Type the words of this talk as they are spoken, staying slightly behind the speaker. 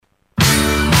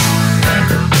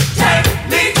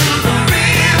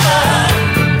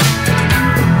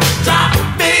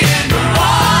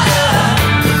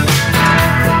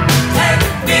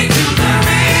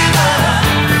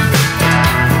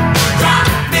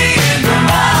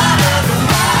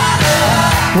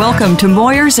Welcome to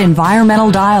Moyer's Environmental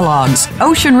Dialogues,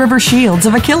 Ocean River Shields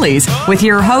of Achilles, with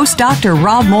your host, Dr.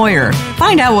 Rob Moyer.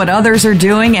 Find out what others are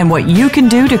doing and what you can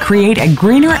do to create a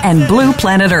greener and blue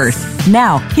planet Earth.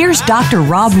 Now, here's Dr.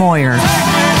 Rob Moyer.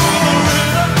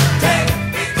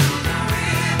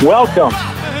 Welcome.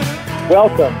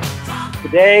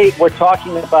 Today, we're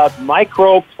talking about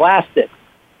microplastics,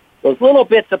 those little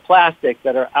bits of plastic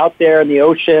that are out there in the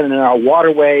ocean and in our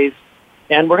waterways.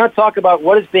 And we're going to talk about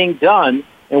what is being done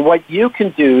and what you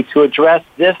can do to address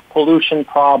this pollution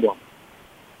problem.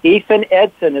 Ethan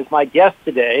Edson is my guest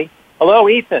today. Hello,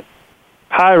 Ethan.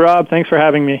 Hi, Rob. Thanks for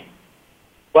having me.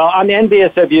 Well, I'm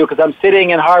envious of you because I'm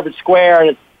sitting in Harvard Square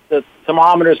and the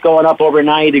thermometer's going up over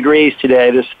 90 degrees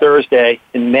today, this Thursday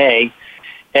in May.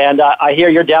 And I hear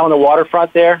you're down on the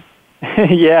waterfront there?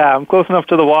 Yeah, I'm close enough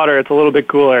to the water. It's a little bit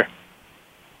cooler.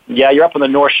 Yeah, you're up on the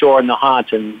North Shore in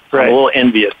Nahant, and right. I'm a little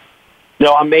envious.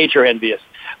 No, I'm major envious.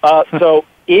 So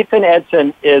Ethan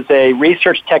Edson is a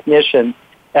research technician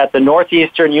at the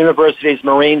Northeastern University's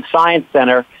Marine Science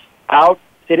Center out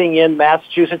sitting in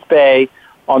Massachusetts Bay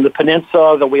on the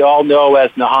peninsula that we all know as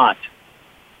Nahant.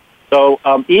 So,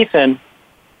 Ethan,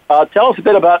 tell us a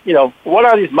bit about, what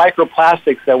are these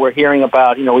microplastics that we're hearing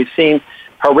about? We've seen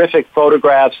horrific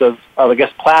photographs of I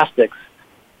guess, plastics,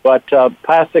 but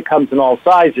plastic comes in all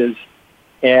sizes,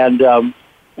 and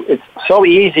it's so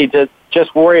easy to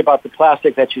just worry about the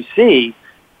plastic that you see,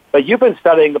 but you've been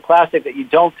studying the plastic that you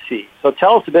don't see. So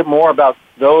tell us a bit more about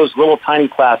those little tiny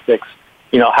plastics,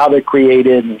 how they're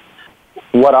created and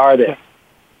what are they?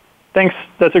 Thanks.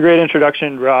 That's a great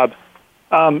introduction, Rob.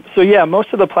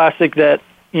 Most of the plastic that,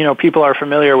 people are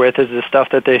familiar with is the stuff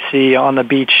that they see on the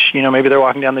beach. Maybe they're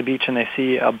walking down the beach and they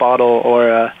see a bottle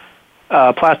or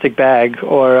a plastic bag,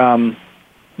 or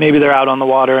maybe they're out on the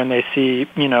water and they see,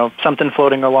 something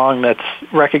floating along that's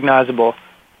recognizable.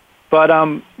 But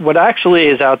what actually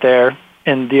is out there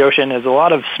in the ocean is a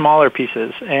lot of smaller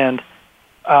pieces, and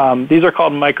these are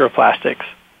called microplastics.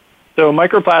 So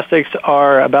microplastics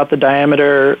are about the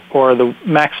diameter or the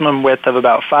maximum width of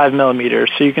about 5 millimeters.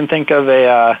 So you can think of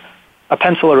a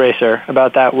pencil eraser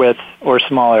about that width or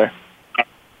smaller.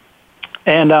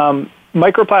 And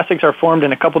microplastics are formed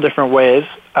in a couple different ways.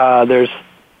 There's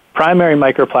primary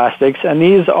microplastics, and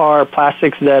these are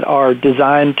plastics that are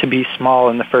designed to be small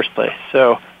in the first place.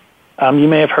 So you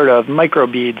may have heard of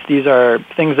microbeads. These are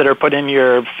things that are put in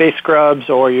your face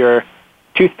scrubs or your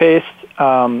toothpaste,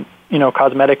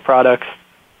 cosmetic products,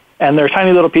 and they're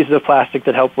tiny little pieces of plastic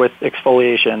that help with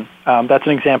exfoliation. That's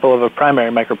an example of a primary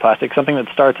microplastic, something that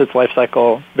starts its life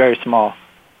cycle very small.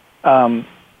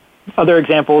 Other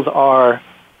examples are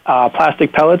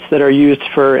plastic pellets that are used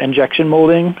for injection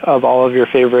molding of all of your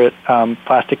favorite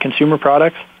plastic consumer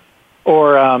products,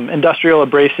 or industrial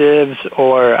abrasives,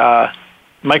 or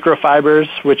microfibers,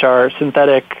 which are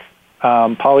synthetic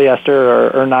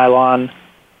polyester or nylon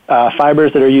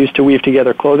fibers that are used to weave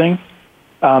together clothing.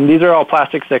 These are all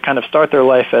plastics that kind of start their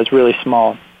life as really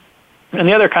small. And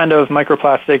the other kind of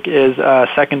microplastic is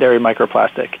secondary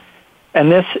microplastic.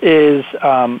 And this is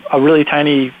a really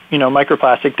tiny,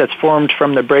 microplastic that's formed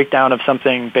from the breakdown of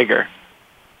something bigger.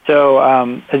 So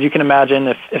as you can imagine,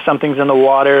 if something's in the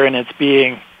water and it's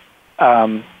being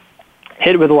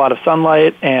hit with a lot of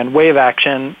sunlight and wave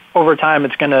action, over time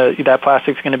that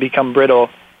plastic's going to become brittle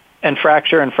and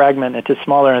fracture and fragment into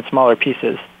smaller and smaller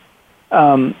pieces.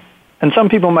 And some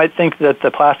people might think that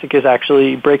the plastic is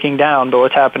actually breaking down, but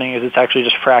what's happening is it's actually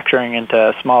just fracturing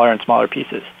into smaller and smaller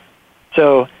pieces.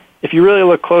 So if you really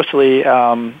look closely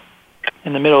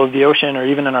in the middle of the ocean, or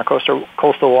even in our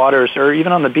coastal waters, or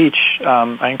even on the beach,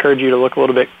 I encourage you to look a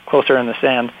little bit closer in the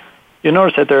sand. You'll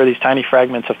notice that there are these tiny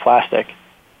fragments of plastic.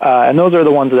 And those are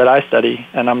the ones that I study,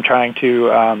 and I'm trying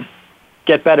to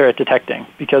get better at detecting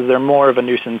because they're more of a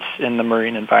nuisance in the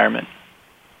marine environment.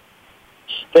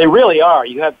 They really are.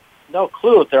 You have no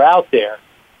clue that they're out there.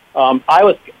 I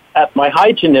was at my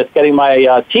hygienist getting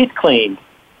my teeth cleaned,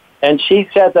 and she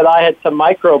said that I had some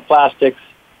microplastics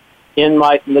in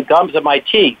the gums of my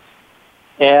teeth.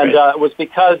 And it was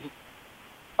because,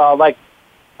 like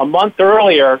a month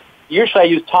earlier, usually I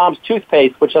use Tom's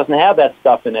toothpaste, which doesn't have that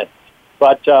stuff in it.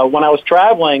 But when I was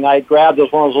traveling, I grabbed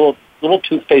one of those little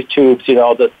toothpaste tubes,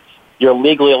 that you're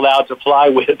legally allowed to fly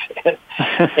with.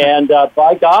 And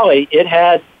by golly, it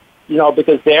had,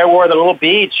 because there were the little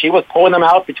beads. She was pulling them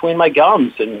out between my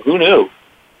gums, and who knew?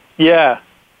 Yeah.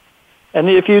 And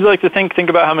if you'd like to think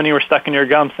about how many were stuck in your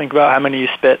gums, think about how many you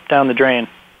spit down the drain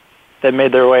that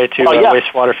made their way to a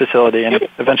wastewater facility and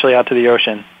eventually out to the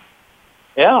ocean.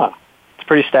 Yeah. It's a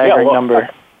pretty staggering number.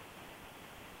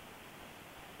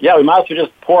 Yeah, we might as well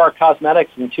just pour our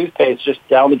cosmetics and toothpaste just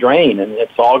down the drain, and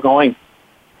it's all going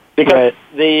Because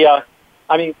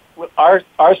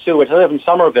our sewage, I live in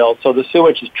Somerville, so the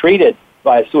sewage is treated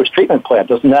by a sewage treatment plant.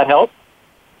 Doesn't that help?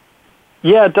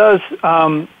 Yeah, it does.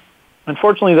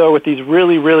 Unfortunately, though, with these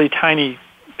really, really tiny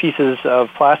pieces of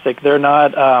plastic, they're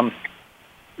not,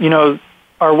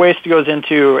 our waste goes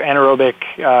into anaerobic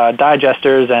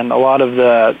digesters, and a lot of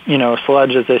the,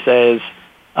 sludge, as they say, is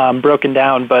broken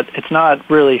down, but it's not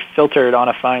really filtered on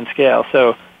a fine scale.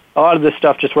 So a lot of this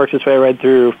stuff just works its way right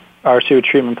through our sewage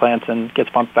treatment plants and gets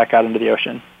pumped back out into the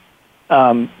ocean.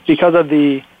 Because of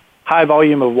the high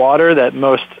volume of water that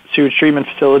most sewage treatment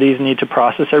facilities need to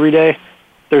process every day,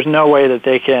 there's no way that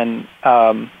they can,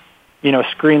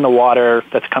 screen the water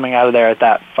that's coming out of there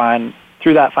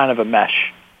through that fine of a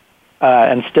mesh,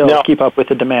 and still keep up with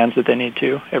the demands that they need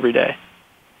to every day.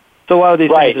 So a lot of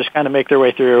these things just kind of make their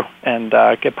way through and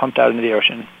get pumped out into the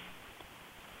ocean.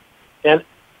 And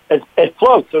it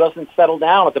floats, so it doesn't settle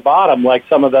down at the bottom like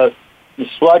some of the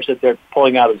sludge that they're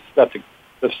pulling out of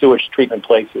the sewage treatment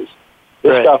places.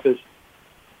 This stuff is,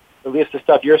 at least the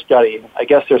stuff you're studying, I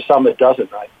guess there's some that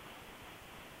doesn't, right?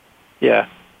 Yeah.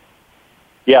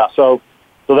 Yeah, so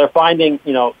they're finding,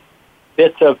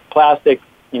 bits of plastic,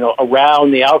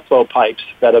 around the outflow pipes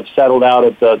that have settled out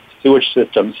of the sewage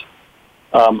systems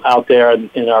out there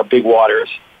in our big waters.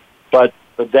 But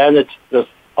then there's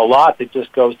a lot that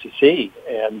just goes to sea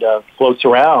and floats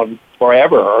around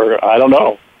forever, or I don't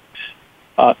know.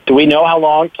 Do we know how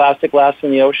long plastic lasts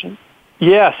in the ocean?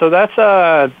 Yeah, so that's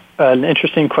an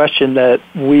interesting question that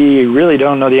we really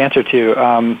don't know the answer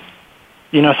to.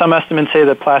 Some estimates say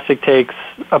that plastic takes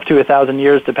up to 1,000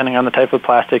 years, depending on the type of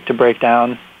plastic, to break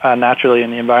down naturally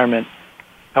in the environment.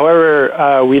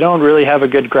 However, we don't really have a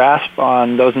good grasp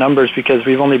on those numbers because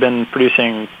we've only been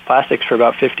producing plastics for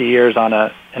about 50 years on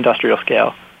an industrial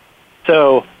scale.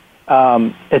 So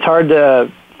it's hard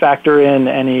to factor in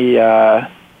any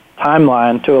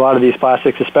timeline to a lot of these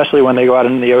plastics, especially when they go out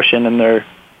into the ocean and they're,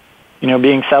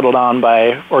 being settled on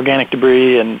by organic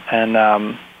debris and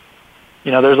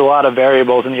there's a lot of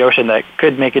variables in the ocean that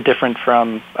could make it different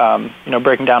from,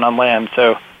 breaking down on land.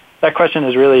 So that question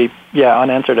is really,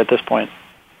 unanswered at this point.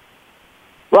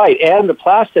 Right, and the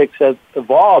plastics have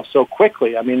evolved so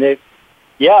quickly. I mean, they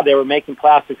were making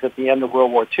plastics at the end of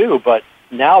World War II, but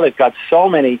now they've got so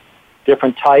many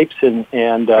different types, and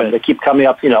they keep coming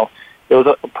up. There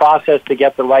was a process to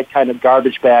get the right kind of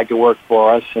garbage bag to work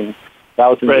for us, and that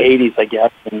was in the 80s, I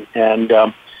guess,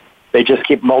 and they just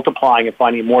keep multiplying and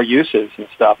finding more uses and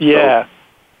stuff. Yeah.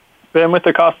 But with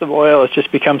the cost of oil, it's just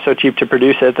become so cheap to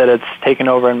produce it that it's taken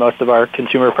over in most of our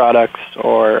consumer products,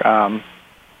 or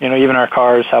even our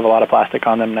cars have a lot of plastic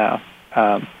on them now.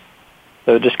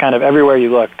 So just kind of everywhere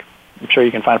you look, I'm sure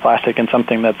you can find plastic in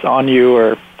something that's on you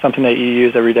or something that you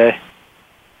use every day.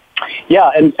 Yeah,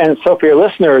 and so for your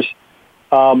listeners,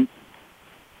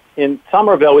 in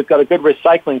Somerville, we've got a good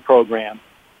recycling program.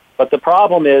 But the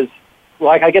problem is,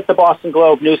 like, I get the Boston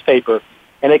Globe newspaper,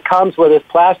 and it comes with this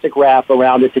plastic wrap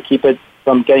around it to keep it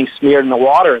from getting smeared in the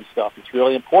water and stuff. It's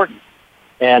really important.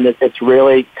 And it's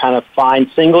really kind of fine,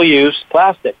 single-use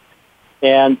plastic.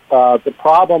 And the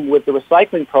problem with the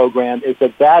recycling program is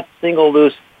that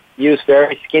single-use,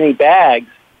 very skinny bags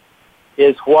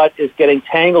is what is getting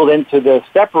tangled into the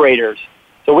separators.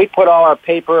 So we put all our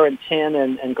paper and tin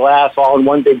and glass all in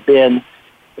one big bin.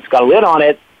 It's got a lid on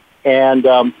it, and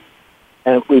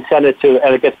we send it to,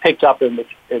 and it gets picked up in the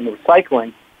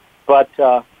recycling. But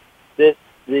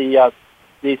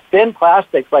these thin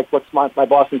plastics, like what my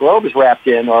Boston Globe is wrapped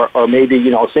in, or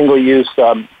maybe a single-use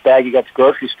bag you got at the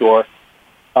grocery store,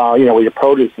 with your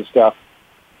produce and stuff,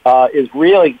 is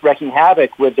really wreaking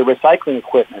havoc with the recycling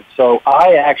equipment. So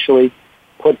I actually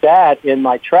put that in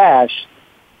my trash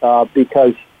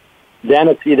because then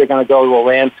it's either going to go to a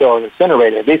landfill or an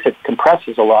incinerator. At least it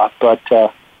compresses a lot, but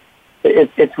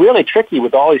it's really tricky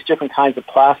with all these different kinds of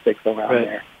plastics around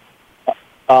there.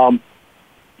 And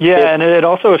it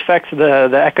also affects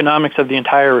the economics of the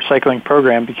entire recycling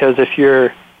program, because if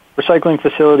your recycling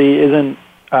facility isn't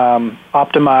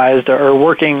optimized or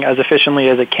working as efficiently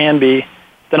as it can be,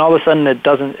 then all of a sudden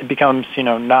it becomes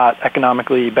not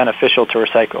economically beneficial to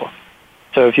recycle.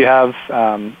 So if you have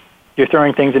you're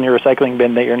throwing things in your recycling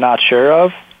bin that you're not sure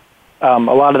of, a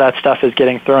lot of that stuff is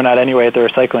getting thrown out anyway at the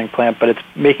recycling plant, but it's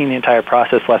making the entire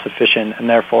process less efficient and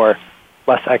therefore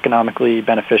less economically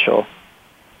beneficial.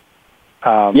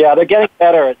 They're getting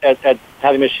better at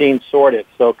having machines sort it.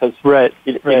 So because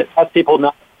you have people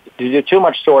not to do too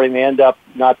much sorting, they end up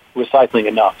not recycling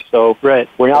enough. So we're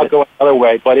now going the other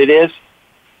way. But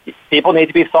people need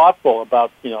to be thoughtful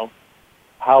about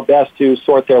how best to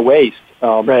sort their waste.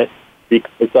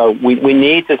 Because we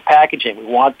need this packaging. We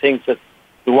want things that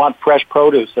we want fresh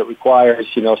produce that requires,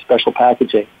 special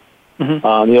packaging.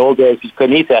 Mm-hmm. In the old days, we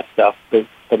couldn't eat that stuff, but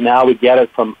now we get it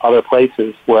from other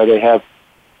places where they have,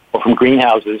 or from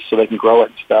greenhouses, so they can grow it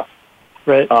and stuff.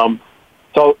 Right.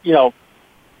 So,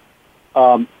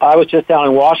 I was just down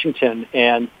in Washington,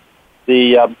 and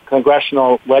the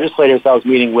congressional legislators I was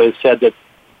meeting with said that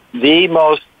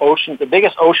the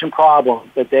biggest ocean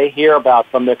problem that they hear about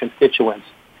from their constituents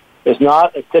is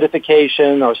not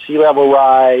acidification or sea level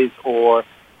rise or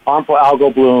harmful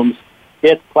algal blooms.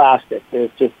 It's plastic.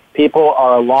 It's just people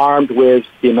are alarmed with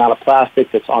the amount of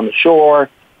plastic that's on the shore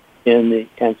and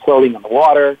floating in the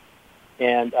water.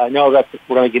 And I know that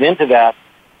we're going to get into that,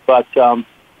 but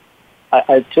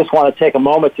I just want to take a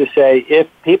moment to say if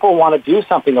people want to do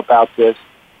something about this,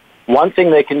 one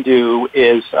thing they can do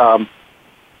is I've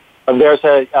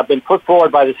been put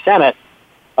forward by the Senate.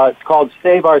 It's called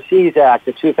Save Our Seas Act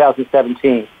of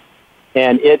 2017,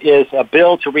 and it is a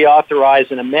bill to reauthorize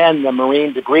and amend the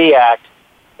Marine Debris Act,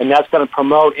 and that's going to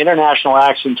promote international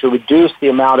action to reduce the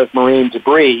amount of marine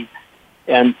debris.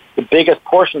 And the biggest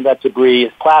portion of that debris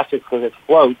is plastic because it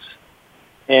floats,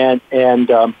 and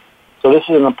so this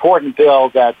is an important bill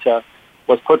that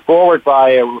was put forward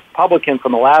by a Republican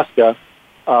from Alaska,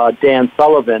 Dan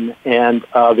Sullivan, and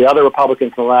the other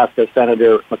Republican from Alaska,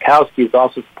 Senator Murkowski, is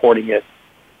also supporting it.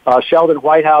 Sheldon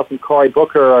Whitehouse and Cory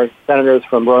Booker are senators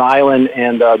from Rhode Island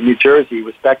and New Jersey,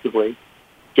 respectively.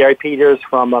 Gary Peters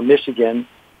from Michigan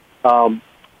are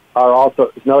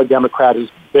also another Democrat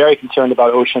who's very concerned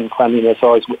about ocean cleanliness.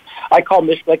 I call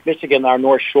Lake Michigan our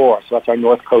North Shore, so that's our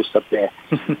north coast up there.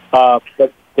 But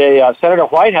Senator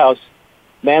Whitehouse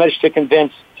managed to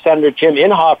convince Senator Jim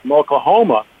Inhofe from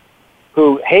Oklahoma,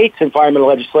 who hates environmental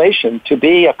legislation, to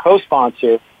be a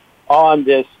co-sponsor on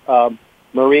this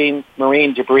Marine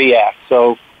Debris Act.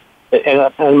 So,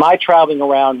 in my traveling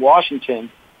around Washington,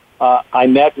 I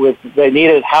met with, they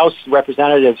needed House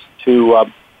representatives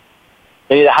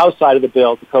they need a House side of the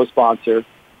bill to co-sponsor.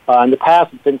 In the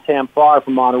past, it's been Sam Farr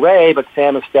from Monterey, but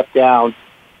Sam has stepped down,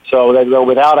 so they go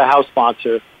without a House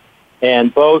sponsor.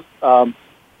 And both,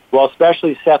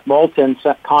 especially Seth Moulton,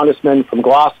 Congressman from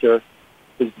Gloucester,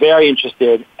 is very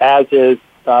interested, as is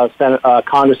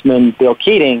Congressman Bill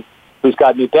Keating, who's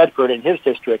got New Bedford in his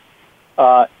district.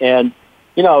 And,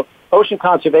 ocean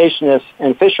conservationists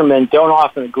and fishermen don't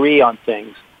often agree on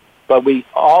things, but we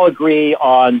all agree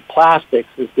on plastics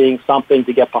as being something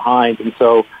to get behind. And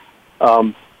so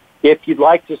if you'd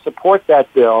like to support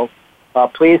that bill,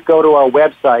 please go to our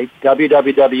website,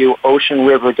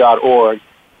 www.oceanriver.org.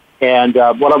 And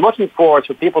what I'm looking for is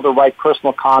for people to write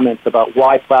personal comments about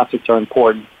why plastics are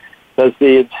important, because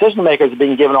the decision makers are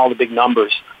being given all the big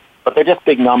numbers, but they're just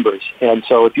big numbers. And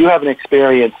so if you have an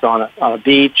experience on a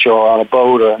beach or on a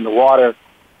boat or in the water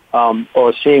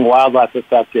or seeing wildlife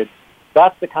affected,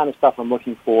 that's the kind of stuff I'm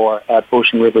looking for at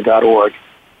oceanriver.org.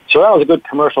 So that was a good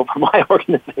commercial for my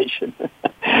organization.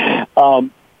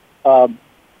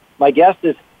 My guest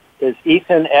is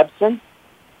Ethan Ebsen,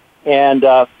 and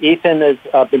Ethan has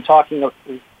been talking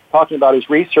about his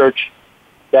research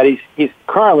that he's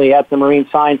currently at the Marine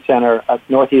Science Center at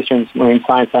Northeastern's Marine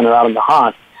Science Center out in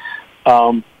Nahant.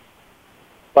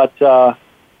 Let's go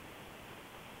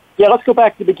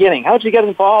back to the beginning. How did you get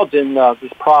involved in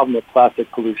this problem of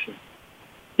plastic pollution?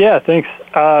 Yeah, thanks.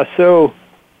 So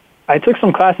I took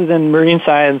some classes in marine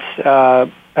science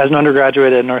as an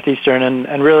undergraduate at Northeastern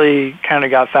and really kind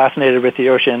of got fascinated with the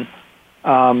ocean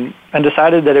and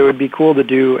decided that it would be cool to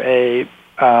do a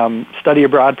study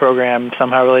abroad program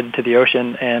somehow related to the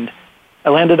ocean. And I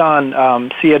landed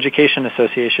on Sea Education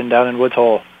Association down in Woods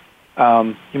Hole.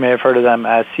 You may have heard of them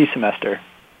as Sea Semester.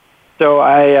 So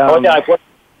I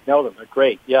know them. They're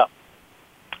great. Yeah.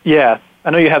 Yeah. I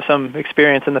know you have some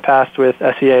experience in the past with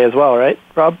SEA as well, right,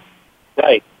 Rob?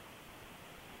 Right.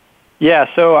 Yeah.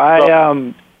 So I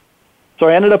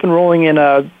ended up enrolling in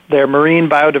their Marine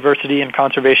Biodiversity and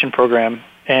Conservation Program,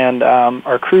 and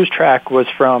our cruise track was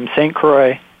from St.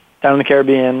 Croix down in the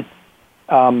Caribbean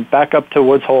back up to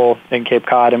Woods Hole in Cape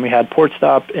Cod, and we had port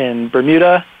stop in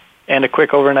Bermuda and a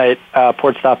quick overnight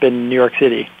port stop in New York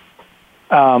City.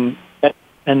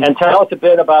 And tell us a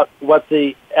bit about what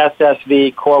the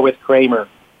SSV Corwith Kramer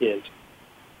is.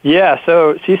 Yeah,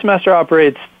 so Sea Semester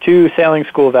operates 2 sailing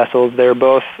school vessels. They're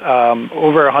both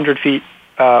over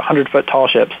 100-foot tall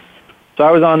ships. So I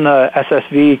was on the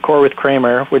SSV Corwith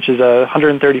Kramer, which is a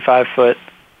 135-foot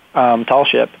tall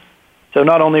ship. So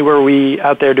not only were we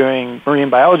out there doing marine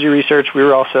biology research, we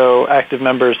were also active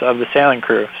members of the sailing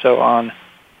crew. So on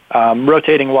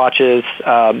rotating watches,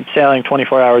 sailing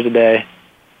 24 hours a day,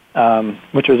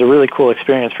 which was a really cool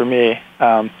experience for me.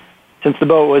 Since the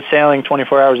boat was sailing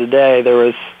 24 hours a day, there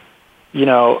was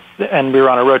and we were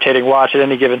on a rotating watch at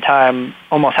any given time,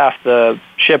 almost half the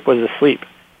ship was asleep.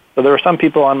 So there were some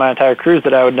people on my entire cruise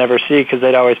that I would never see because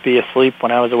they'd always be asleep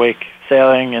when I was awake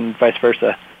sailing, and vice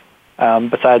versa,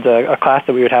 besides a class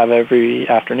that we would have every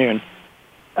afternoon.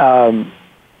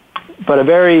 But a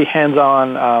very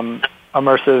hands-on,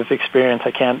 immersive experience.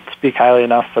 I can't speak highly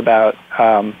enough about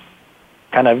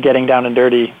kind of getting down and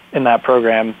dirty in that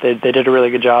program. They did a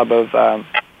really good job of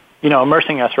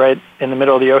immersing us right in the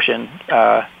middle of the ocean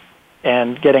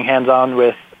and getting hands-on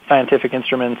with scientific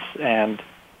instruments and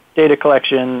data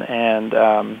collection and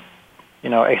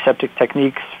aseptic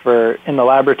techniques in the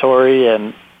laboratory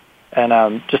and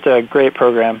just a great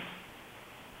program.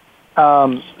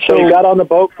 So you got on the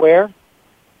boat where?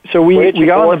 So we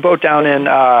got on the boat down in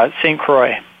St.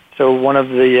 Croix, so one of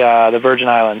the Virgin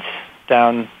Islands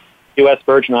down. U.S.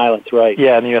 Virgin Islands, right?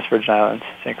 Yeah, in the U.S. Virgin Islands,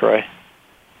 St. Croix.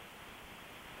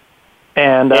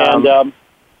 And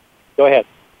go ahead.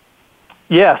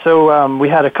 Yeah, so we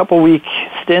had a couple-week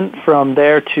stint from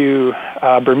there to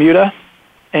Bermuda,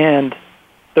 and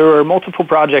there were multiple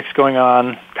projects going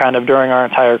on kind of during our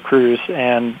entire cruise,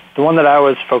 and the one that I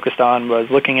was focused on was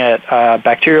looking at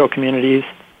bacterial communities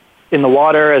in the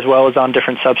water as well as on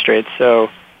different substrates. So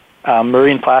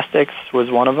marine plastics was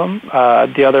one of them.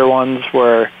 The other ones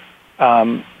were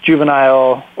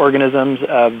juvenile organisms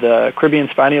of the Caribbean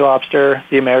spiny lobster,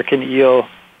 the American eel,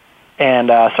 and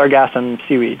sargassum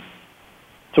seaweed.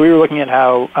 So we were looking at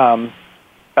how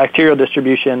bacterial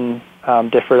distribution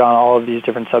differed on all of these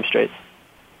different substrates.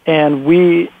 And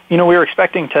we were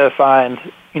expecting to find,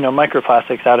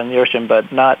 microplastics out in the ocean,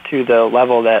 but not to the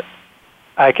level that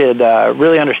I could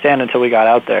really understand until we got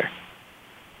out there.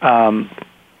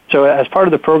 So as part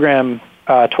of the program,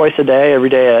 twice a day, every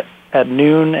day at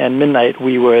noon and midnight,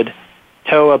 we would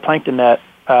tow a plankton net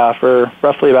for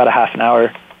roughly about a half an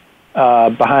hour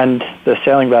behind the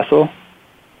sailing vessel,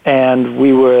 and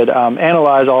we would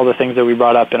analyze all the things that we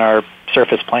brought up in our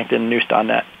surface plankton Newston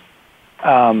net.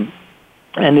 And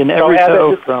in every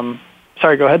tow from...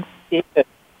 Sorry, go ahead.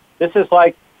 This is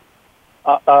like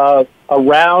a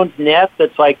round net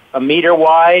that's like a meter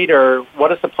wide, or what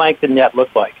does the plankton net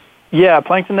look like? Yeah,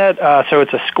 plankton net, so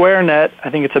it's a square net. I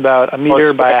think it's about a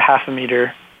meter by a half a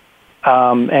meter.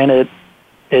 And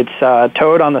it's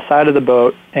towed on the side of the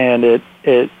boat, and it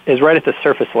is right at the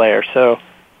surface layer. So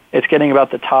it's getting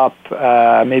about the top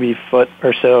maybe foot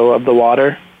or so of the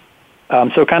water.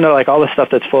 So kind of like all the stuff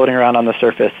that's floating around on the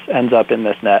surface ends up in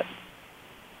this net.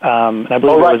 And I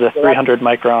believe it was a 300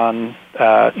 micron,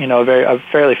 a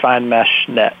fairly fine mesh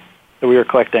net. So we were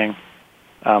collecting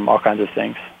all kinds of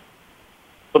things.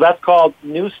 So that's called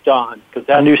Newston, because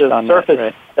that's the surface net,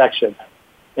 right. Section.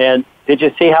 And did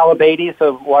you see Halibates,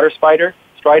 a water strider?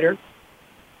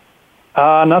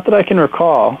 Not that I can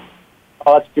recall.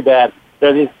 Oh, that's too bad.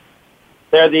 They're these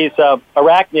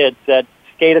arachnids that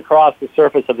skate across the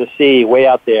surface of the sea way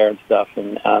out there and stuff,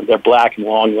 and they're black and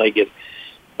long-legged.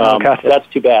 That's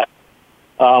too bad.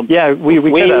 We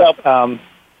could have.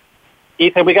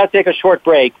 Ethan, we got to take a short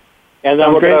break, and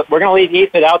then we're going to leave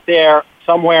Ethan out there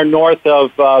somewhere north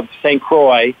of St.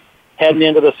 Croix, heading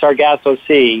into the Sargasso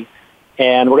Sea,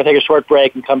 and we're going to take a short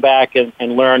break and come back and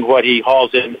learn what he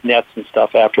hauls in nets and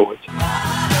stuff afterwards.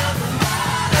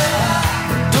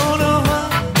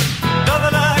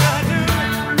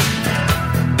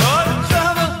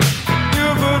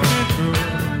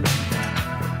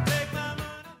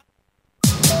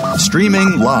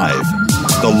 Streaming live,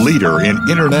 the leader in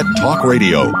Internet talk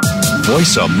radio,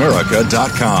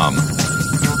 VoiceAmerica.com.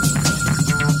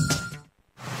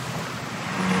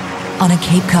 On a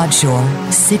Cape Cod shore,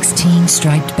 16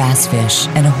 striped bass fish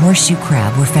and a horseshoe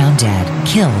crab were found dead,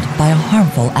 killed by a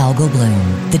harmful algal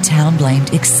bloom. The town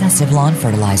blamed excessive lawn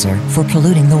fertilizer for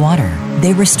polluting the water.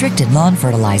 They restricted lawn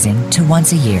fertilizing to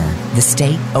once a year. The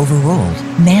state overruled,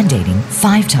 mandating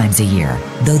 5 times a year.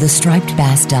 Though the striped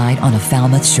bass died on a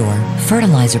Falmouth shore,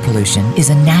 fertilizer pollution is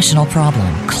a national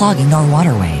problem, clogging our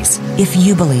waterways. If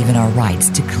you believe in our rights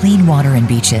to clean water and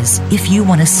beaches, if you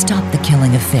want to stop the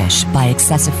killing of fish by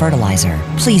excessive fertilizer,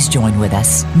 please join with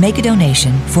us. Make a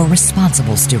donation for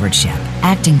responsible stewardship.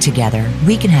 Acting together,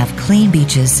 we can have clean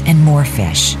beaches and more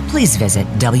fish. Please visit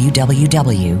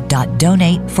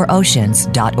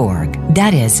www.donateforoceans.org.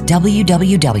 That is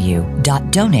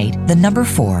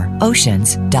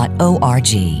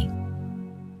www.donate4oceans.org.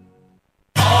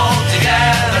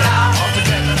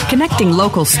 Connecting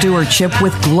local stewardship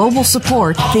with global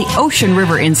support, the Ocean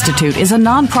River Institute is a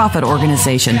nonprofit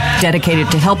organization dedicated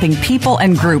to helping people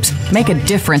and groups make a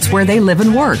difference where they live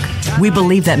and work. We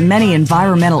believe that many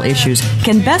environmental issues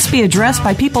can best be addressed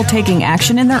by people taking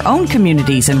action in their own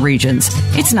communities and regions.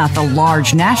 It's not the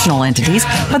large national entities,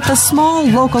 but the small,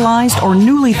 localized, or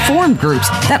newly formed groups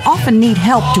that often need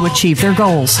help to achieve their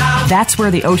goals. That's where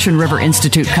the Ocean River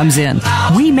Institute comes in.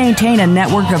 We maintain a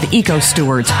network of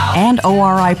eco-stewards and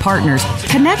ORI partners,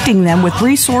 connecting them with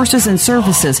resources and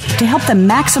services to help them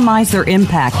maximize their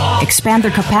impact, expand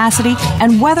their capacity,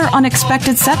 and weather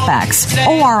unexpected setbacks.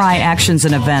 ORI actions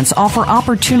and events offer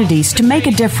opportunities to make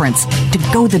a difference, to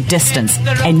go the distance,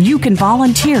 and you can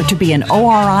volunteer to be an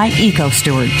ORI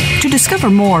eco-steward. To discover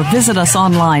more, visit us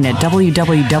online at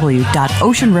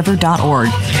www.oceanriver.org.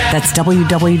 That's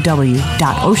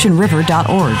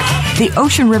www.oceanriver.org. The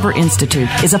Ocean River Institute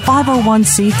is a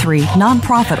 501c3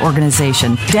 nonprofit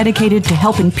organization dedicated to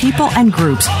helping people and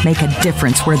groups make a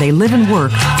difference where they live and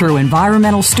work through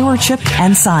environmental stewardship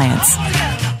and science.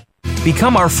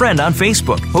 Become our friend on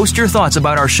Facebook. Post your thoughts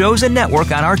about our shows and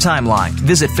network on our timeline.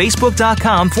 Visit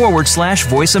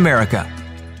facebook.com/Voice America.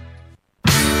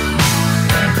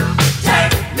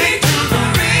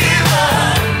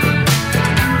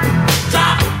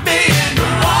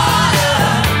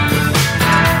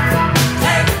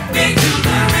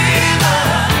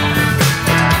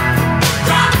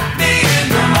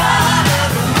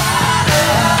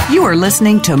 You are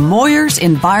listening to Moyer's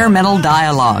Environmental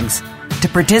Dialogues. To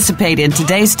participate in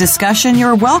today's discussion,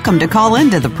 you're welcome to call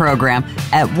into the program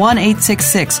at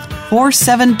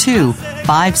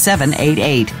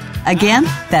 1-866-472-5788. Again,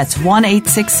 that's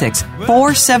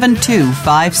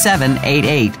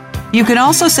 1-866-472-5788. You can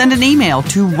also send an email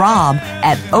to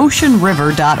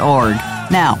rob@oceanriver.org.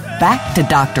 Now, back to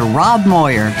Dr. Rob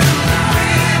Moyer.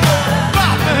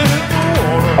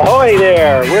 Ahoy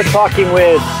there. We're talking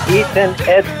with Ethan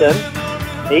Edson.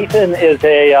 Ethan is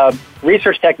a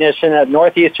research technician at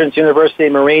Northeastern University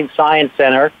Marine Science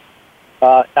Center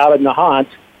out at Nahant.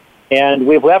 And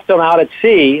we've left him out at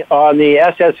sea on the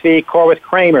SSV Corwith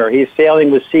Kramer. He's sailing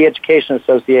with Sea Education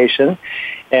Association,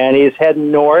 and he's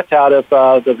heading north out of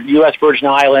the U.S. Virgin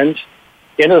Islands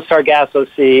into the Sargasso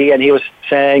Sea. And he was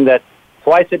saying that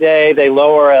twice a day they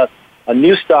lower a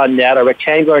Newston net, a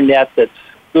rectangular net that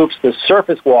scoops the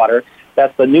surface water.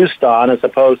 That's the Newston, as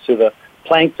opposed to the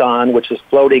plankton, which is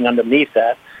floating underneath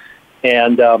that.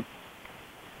 And or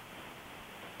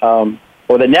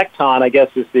the nekton, I guess,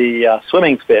 is the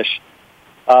swimming fish.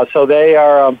 So they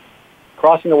are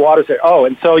crossing the waters there. Oh,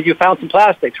 and so you found some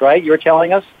plastics, right? You were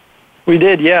telling us? We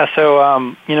did, yeah. So,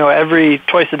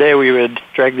 twice a day we would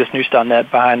drag this Newston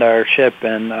net behind our ship,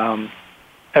 and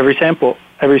every sample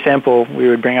we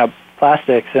would bring up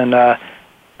plastics. And I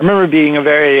remember it being a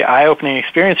very eye-opening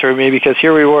experience for me, because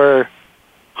here we were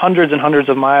hundreds and hundreds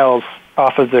of miles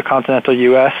off of the continental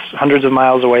U.S., hundreds of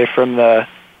miles away from the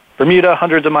Bermuda,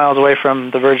 hundreds of miles away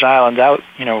from the Virgin Islands, out,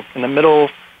 in the middle,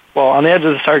 on the edge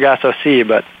of the Sargasso Sea,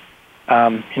 but,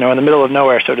 in the middle of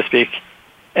nowhere, so to speak.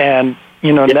 And,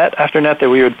 net after net that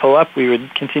we would pull up, we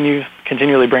would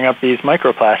continually bring up these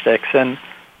microplastics. And,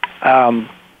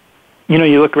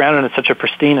 you look around and it's such a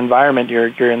pristine environment.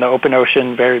 You're in the open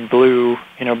ocean, very blue,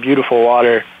 beautiful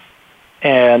water.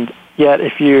 And yet,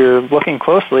 if you're looking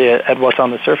closely at what's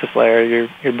on the surface layer,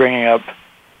 you're bringing up,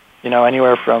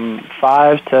 anywhere from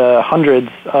 5 to hundreds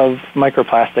of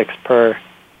microplastics per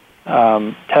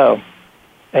tow,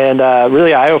 and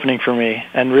really eye-opening for me,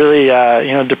 and really,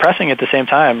 depressing at the same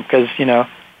time, because you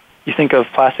think of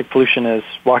plastic pollution as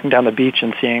walking down the beach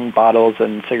and seeing bottles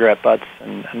and cigarette butts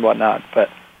and whatnot, but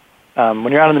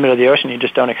when you're out in the middle of the ocean, you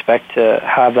just don't expect to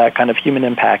have that kind of human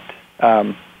impact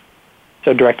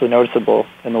so directly noticeable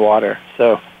in the water.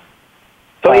 So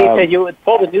Ethan, you would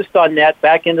pull the Newston net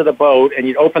back into the boat, and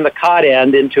you'd open the cod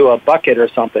end into a bucket or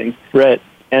something. Right.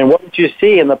 And what would you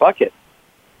see in the bucket?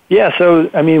 Yeah, so,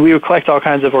 we would collect all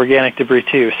kinds of organic debris,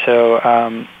 too. So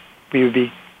we would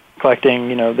be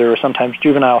collecting, there were sometimes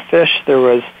juvenile fish. There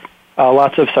was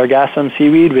lots of sargassum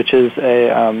seaweed, which is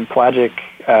a pelagic,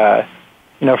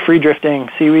 free-drifting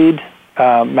seaweed,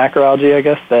 macroalgae, I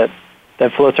guess, that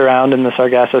floats around in the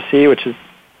Sargasso Sea, which is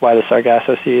why the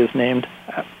Sargasso Sea is named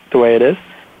the way it is.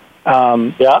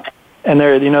 Yeah. And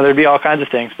there'd be all kinds of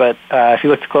things, but if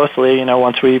you looked closely,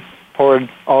 once we poured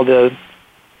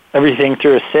everything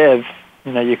through a sieve,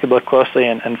 you could look closely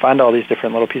and find all these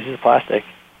different little pieces of plastic.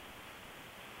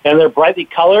 And they're brightly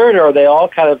colored, or are they all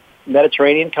kind of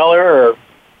Mediterranean color, or?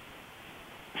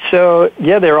 So,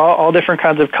 yeah, they're all different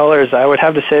kinds of colors. I would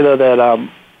have to say, though, that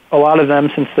a lot of them,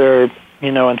 since they're,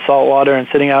 in salt water and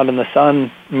sitting out in the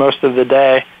sun most of the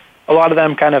day, a lot of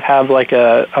them kind of have like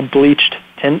a bleached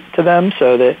tint to them,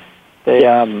 so that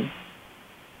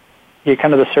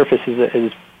kind of the surface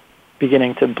is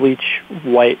beginning to bleach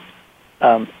white.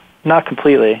 Not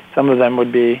completely. Some of them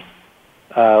would be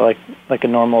like a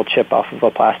normal chip off of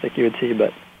a plastic you would see,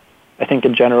 but I think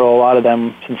in general, a lot of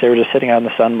them, since they were just sitting out in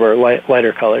the sun, were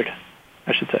lighter colored,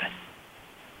 I should say.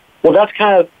 Well,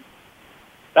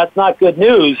 that's not good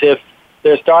news if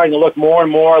they're starting to look more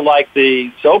and more like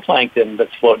the zooplankton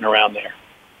that's floating around there.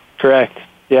 Correct.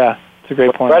 Yeah, it's a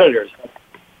great point. Predators.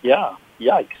 Yeah,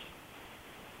 yikes.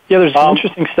 Yeah, there's some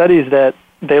interesting studies that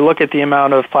they look at the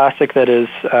amount of plastic that is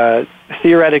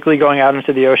theoretically going out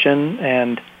into the ocean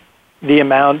and the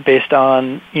amount based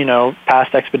on,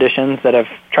 past expeditions that have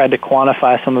tried to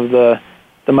quantify some of the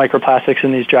microplastics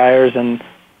in these dryers. And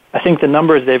I think the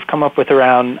numbers they've come up with,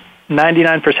 around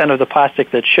 99% of the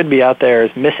plastic that should be out there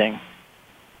is missing.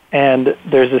 And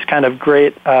there's this kind of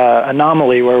great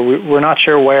anomaly where we're not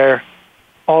sure where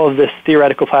all of this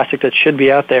theoretical plastic that should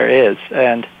be out there is.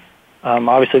 And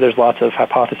obviously there's lots of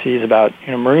hypotheses about,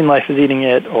 marine life is eating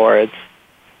it, or it's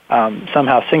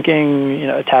somehow sinking,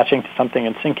 attaching to something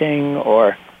and sinking,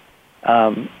 or,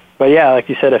 but yeah, like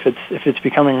you said, if it's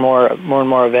becoming more and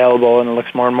more available and it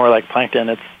looks more and more like plankton,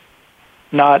 it's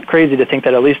not crazy to think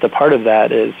that at least a part of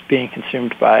that is being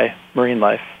consumed by marine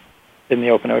life in the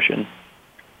open ocean.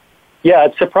 Yeah,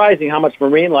 it's surprising how much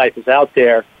marine life is out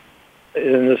there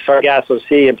in the Sargasso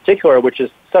Sea in particular, which is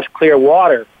such clear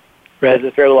water. Right.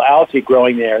 There's very little algae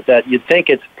growing there that you'd think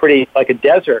it's pretty like a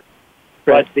desert.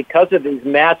 Right. But because of these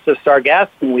mats of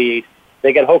sargassum weed,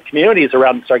 they get whole communities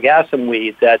around the sargassum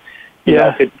weed that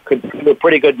could do a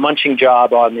pretty good munching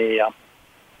job on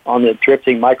the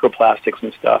drifting microplastics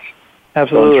and stuff.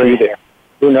 Absolutely. Going through there.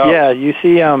 Who knows? Yeah, you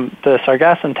see the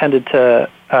sargassum tended to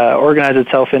organize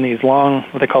itself in these long,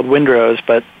 what they called windrows,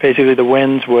 but basically the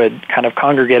winds would kind of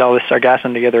congregate all this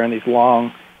sargassum together in these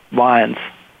long lines.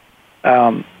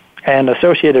 And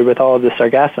associated with all of this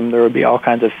sargassum, there would be all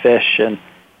kinds of fish. And,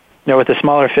 with the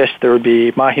smaller fish, there would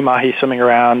be mahi-mahi swimming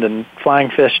around and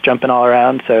flying fish jumping all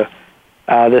around. So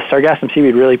the sargassum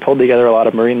seaweed really pulled together a lot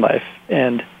of marine life.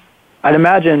 And I'd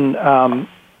imagine, I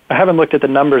haven't looked at the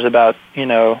numbers about,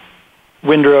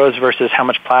 windrows versus how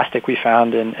much plastic we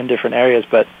found in different areas,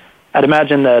 but I'd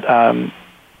imagine that,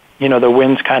 the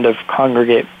winds kind of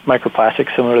congregate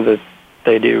microplastics similar to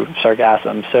they do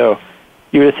sargassum. So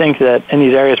you would think that in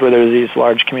these areas where there's these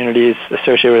large communities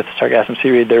associated with sargassum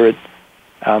seaweed, there would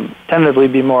tentatively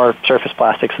be more surface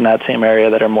plastics in that same area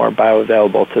that are more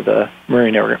bioavailable to the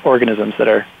marine organisms that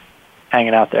are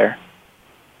hanging out there.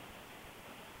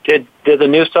 Did the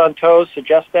Newstone toes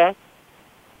suggest that?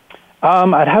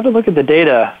 I'd have to look at the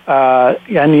data.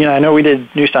 And I know we did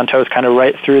Newstone toes kind of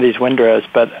right through these windrows,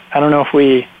 but I don't know if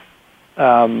we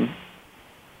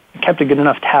kept a good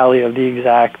enough tally of the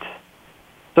exact.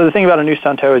 So the thing about a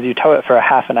Newstone toe is you tow it for a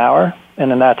half an hour,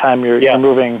 and in that time you're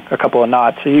moving a couple of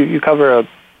knots. So you cover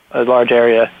a large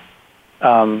area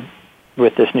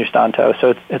with this Newstone toe.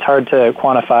 So it's hard to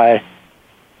quantify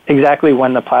exactly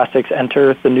when the plastics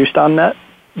enter the Newstone net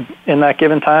in that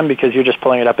given time, because you're just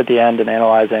pulling it up at the end and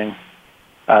analyzing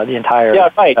the entire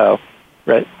toe.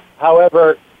 Right.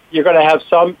 However, you're going to have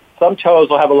some toes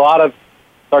will have a lot of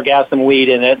sargassum weed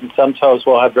in it, and some toes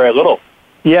will have very little.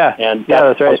 Yeah. And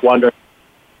that's right. I was wondering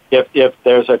if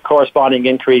there's a corresponding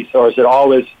increase, or is it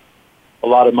always a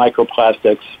lot of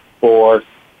microplastics, or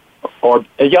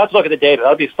you have to look at the data.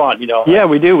 That'll be fun, Yeah,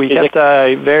 we do. We kept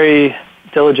a very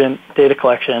diligent data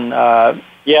collection.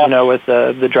 With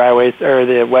the dry weights or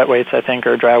the wet weights, I think,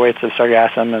 or dry weights of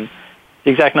sargassum, and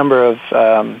the exact number of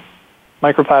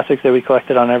microplastics that we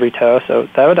collected on every toe. So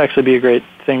that would actually be a great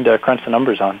thing to crunch the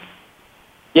numbers on.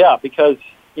 Yeah, because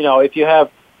if you have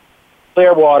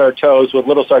clear water toes with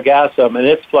little sargassum and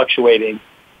it's fluctuating,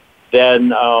 then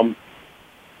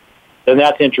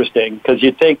that's interesting, because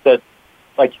you'd think that,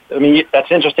 that's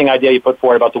an interesting idea you put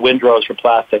forward about the windrows for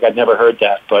plastic. I'd never heard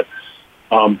that, but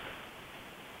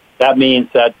that means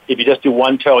that if you just do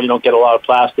one toe and you don't get a lot of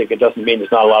plastic, it doesn't mean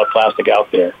there's not a lot of plastic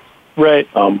out there. Right.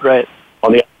 Right.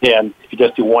 On the other hand, if you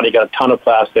just do one, you got a ton of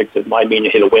plastics. It might mean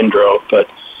you hit a windrow, but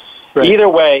either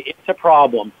way, it's a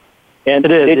problem. And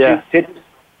it is. Did you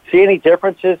see any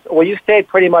differences? Well, you stayed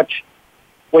pretty much.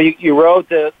 Well, you rode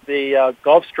the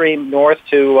Gulf Stream north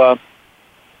to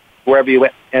wherever you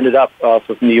ended up,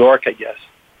 from New York, I guess.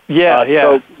 Yeah.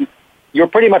 So you're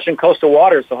pretty much in coastal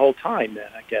waters the whole time, then,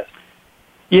 I guess.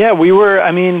 Yeah, we were.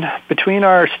 Between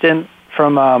our stint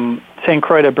from St.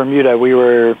 Croix to Bermuda, we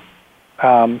were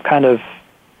kind of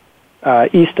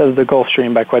east of the Gulf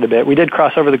Stream by quite a bit. We did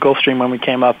cross over the Gulf Stream when we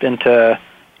came up into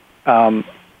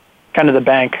kind of the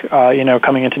bank,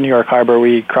 coming into New York Harbor.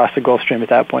 We crossed the Gulf Stream at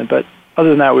that point, but other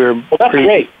than that, we were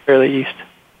fairly east.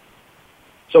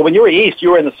 So when you were east,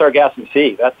 you were in the Sargasso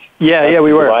Sea. That's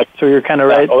we were. So we were kind of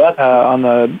right on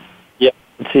the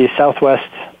southwest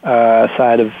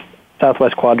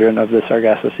southwest quadrant of the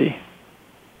Sargasso Sea.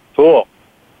 Cool.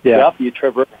 Yeah. Yep, you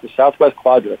traversed the southwest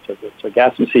quadrant of the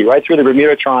Sargasso Sea, right through the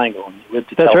Bermuda Triangle. And you lived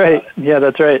to that's tell right. About it. Yeah,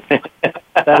 that's right.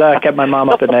 That kept my mom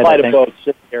up at night, I think. Boats,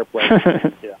 airplanes.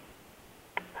 Yeah.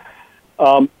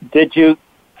 Did you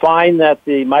find that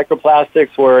the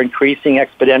microplastics were increasing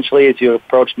exponentially as you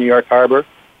approached New York Harbor?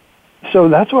 So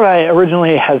that's what I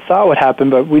originally had thought would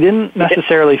happen, but we didn't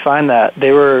necessarily find that.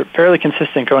 They were fairly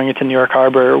consistent going into New York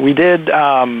Harbor. We did,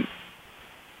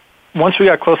 once we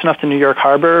got close enough to New York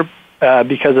Harbor,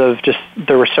 because of just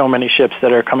there were so many ships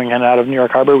that are coming in and out of New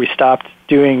York Harbor, we stopped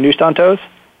doing new stontos,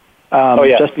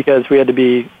 just because we had to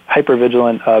be hyper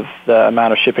vigilant of the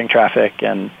amount of shipping traffic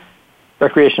and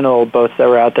recreational boats that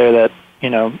were out there that,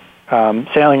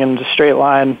 sailing in a straight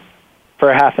line for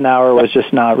a half an hour was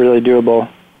just not really doable.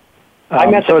 I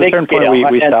meant so at a certain point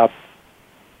we stopped.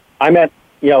 I meant,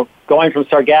 going from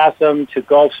Sargassum to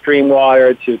Gulf Stream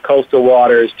water to coastal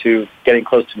waters to getting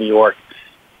close to New York.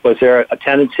 Was there a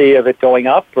tendency of it going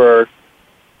up, or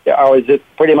is it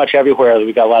pretty much everywhere that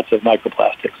we got lots of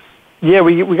microplastics? Yeah,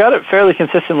 we got it fairly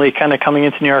consistently kind of coming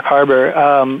into New York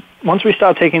Harbor. Once we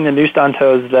stopped taking the new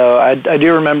stontos, though, I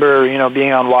do remember,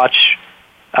 being on watch.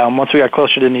 Once we got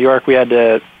closer to New York, we had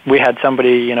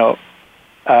somebody,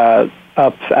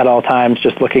 up at all times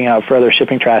just looking out for other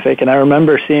shipping traffic. And I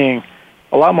remember seeing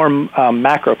a lot more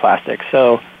macroplastics.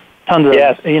 So tons of,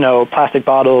 plastic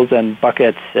bottles and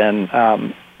buckets and,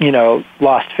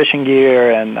 lost fishing gear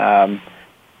and,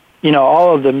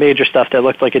 all of the major stuff that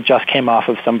looked like it just came off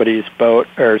of somebody's boat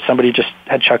or somebody just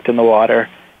had chucked in the water.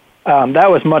 That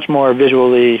was much more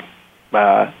visually,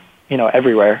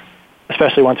 everywhere,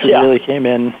 especially once we really came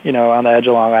in, on the edge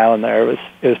of Long Island there.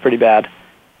 It was pretty bad.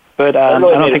 But I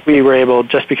don't think we were able,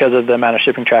 just because of the amount of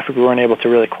shipping traffic, we weren't able to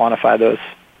really quantify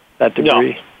that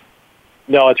debris.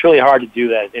 No, it's really hard to do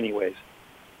that anyways.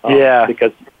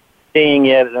 Because seeing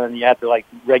it, and then you have to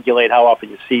regulate how often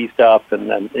you see stuff, and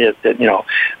then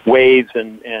waves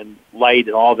and light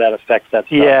and all that affects that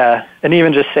stuff. Yeah, and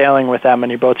even just sailing with that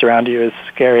many boats around you is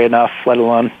scary enough, let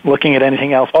alone looking at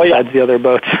anything else besides the other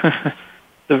boats.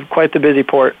 It's quite the busy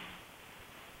port.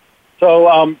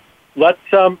 So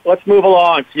let's move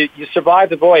along. So you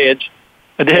survived the voyage.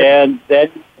 I did. And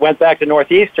then went back to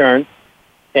Northeastern.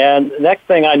 And the next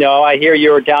thing I know, I hear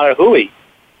you were down at Huey.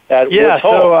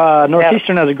 So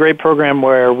Northeastern has a great program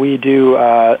where we do,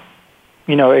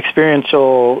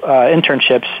 experiential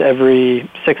internships every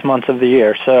 6 months of the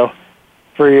year. So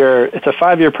it's a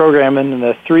 5-year program, and in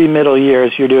the 3 middle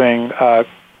years, you're doing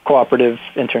cooperative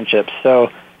internships. So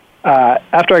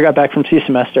after I got back from sea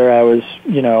semester, I was,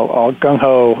 all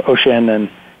gung-ho ocean and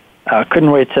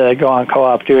couldn't wait to go on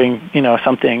co-op doing,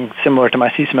 something similar to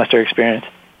my sea semester experience.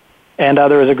 And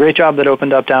there was a great job that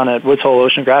opened up down at Woods Hole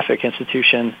Oceanographic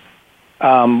Institution,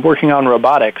 working on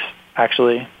robotics,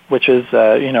 actually, which is,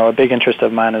 a big interest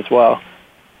of mine as well.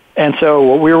 And so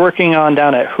what we were working on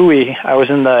down at Huey, I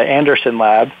was in the Anderson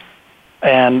lab,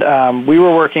 and we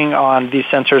were working on these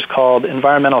sensors called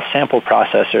environmental sample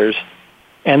processors.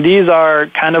 And these are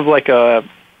kind of like I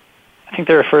think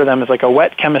they refer to them as like a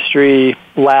wet chemistry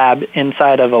lab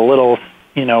inside of a little,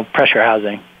 pressure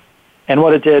housing. And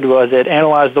what it did was it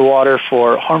analyzed the water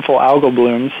for harmful algal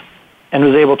blooms and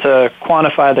was able to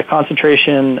quantify the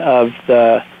concentration of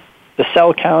the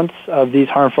cell counts of these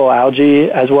harmful algae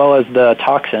as well as the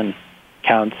toxin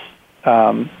counts,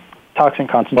 toxin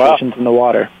concentrations in the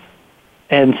water.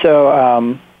 And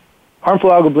so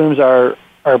harmful algal blooms are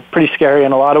pretty scary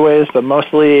in a lot of ways, but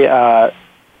mostly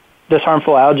this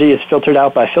harmful algae is filtered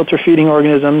out by filter feeding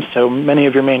organisms. So many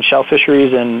of your main shell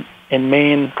fisheries in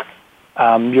Maine,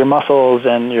 your mussels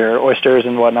and your oysters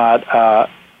and whatnot,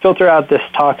 filter out this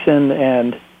toxin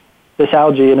and this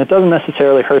algae, and it doesn't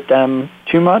necessarily hurt them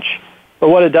too much. But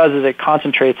what it does is it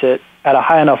concentrates it at a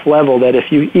high enough level that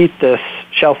if you eat this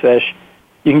shellfish,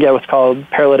 you can get what's called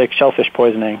paralytic shellfish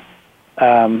poisoning,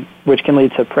 which can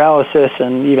lead to paralysis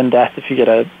and even death if you get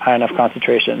a high enough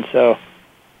concentration. So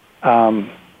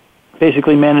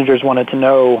basically managers wanted to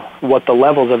know what the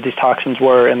levels of these toxins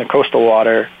were in the coastal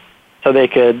water so they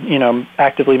could,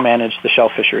 actively manage the shell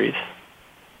fisheries.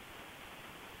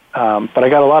 But I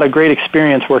got a lot of great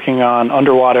experience working on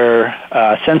underwater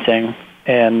sensing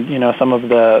and, some of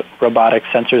the robotic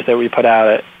sensors that we put out.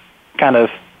 It kind of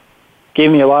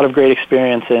gave me a lot of great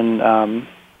experience in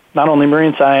not only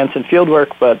marine science and field work,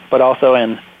 but also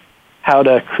in how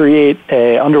to create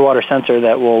a underwater sensor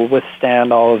that will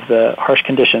withstand all of the harsh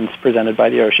conditions presented by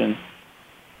the ocean.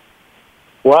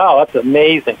 Wow, that's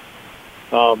amazing.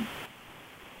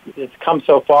 It's come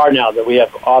so far now that we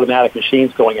have automatic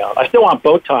machines going out. I still want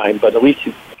boat time, but at least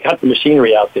you've got the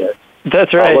machinery out there.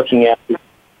 That's right. Looking at,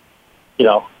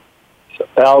 So,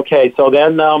 okay, so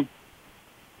then, let's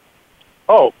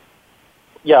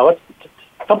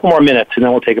a couple more minutes, and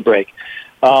then we'll take a break.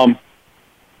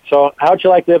 So how'd you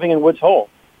like living in Woods Hole?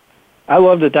 I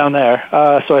loved it down there.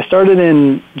 So I started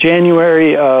in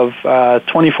January of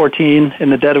 2014 in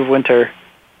the dead of winter.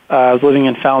 I was living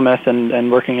in Falmouth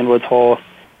and working in Woods Hole,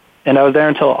 and I was there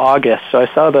until August. So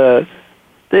I saw the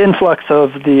influx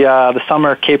of the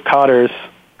summer Cape Codders,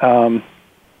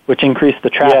 which increased the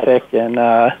traffic, and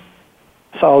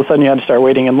so all of a sudden you had to start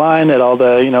waiting in line at all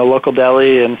the local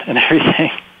deli and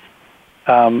everything.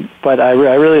 But I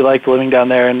really liked living down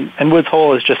there, and Woods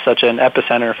Hole is just such an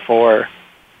epicenter for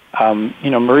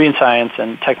marine science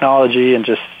and technology, and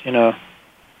just the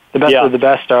best of the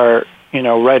best are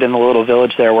right in the little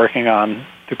village there working on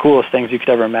the coolest things you could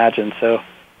ever imagine. So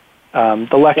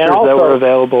the lectures that were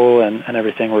available and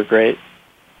everything were great.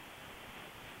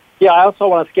 Yeah, I also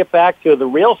want to skip back to the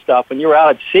real stuff. When you were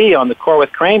out at sea on the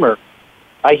Corwith Kramer,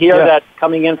 I hear that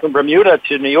coming in from Bermuda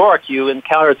to New York, you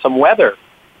encountered some weather.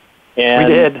 And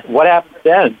we did. What happened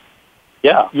then?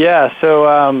 Yeah. Yeah, so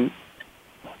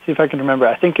let's see if I can remember.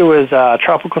 I think it was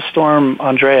Tropical Storm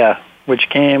Andrea, which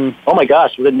came... Oh, my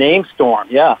gosh, the name storm.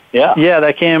 Yeah. Yeah,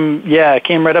 it came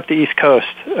right up the East Coast,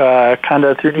 kind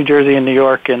of through New Jersey and New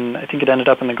York, and I think it ended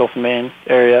up in the Gulf of Maine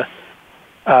area.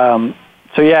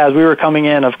 So, as we were coming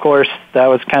in, of course, that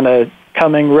was kind of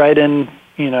coming right in,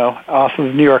 off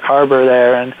of New York Harbor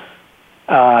there, and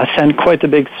sent quite the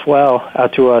big swell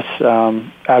out to us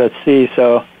out at sea.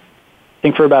 So I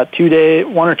think for about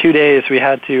 1 or 2 days, we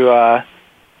had to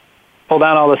pull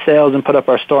down all the sails and put up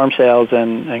our storm sails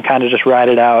and kind of just ride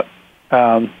it out.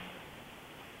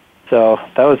 So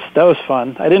that was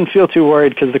fun. I didn't feel too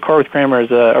worried because the Corwith Kramer is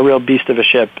a real beast of a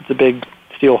ship. It's a big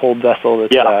steel-hulled vessel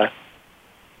that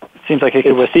seems like it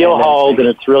could withstand steel-hulled, and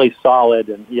it's really solid.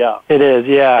 And it is.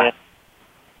 Yeah.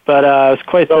 But it was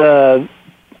quite the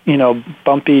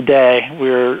bumpy day. We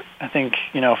were, I think,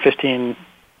 15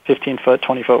 foot,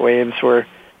 20 foot waves were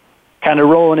kind of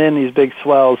rolling in these big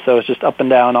swells. So it's just up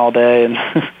and down all day. And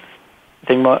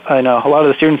I know a lot of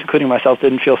the students, including myself,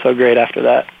 didn't feel so great after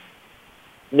that.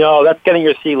 No, that's getting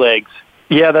your sea legs.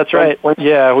 Yeah, that's right.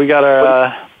 Yeah, we got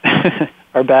our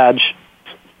our badge.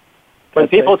 When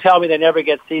people tell me they never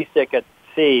get seasick at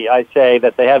sea, I say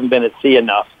that they haven't been at sea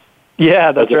enough.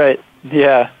 Yeah, that's right.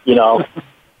 Yeah.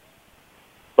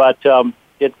 But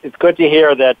it's good to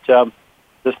hear that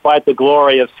despite the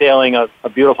glory of sailing a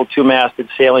beautiful two-masted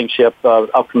sailing ship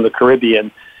up from the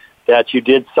Caribbean, that you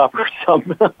did suffer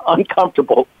some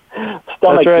uncomfortable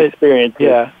stomach experiences.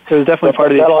 Yeah, it was definitely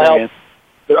part of the experience.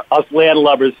 Help us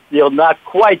landlubbers feel not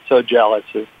quite so jealous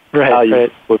of how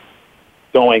you were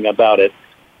going about it.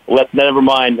 Never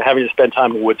mind having to spend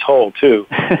time in Woods Hole, too.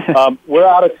 We're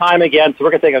out of time again, so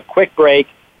we're going to take a quick break,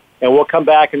 and we'll come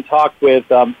back and talk with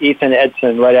Ethan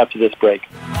Edson right after this break.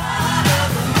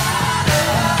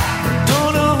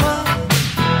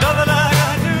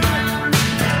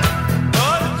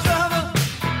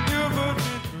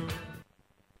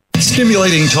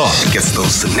 Stimulating talk. It gets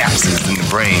those synapses in the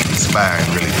brain firing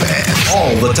really fast.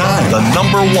 All the time. The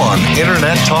 #1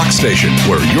 Internet talk station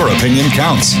where your opinion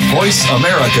counts.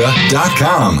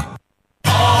 VoiceAmerica.com.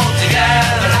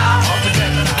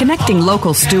 Connecting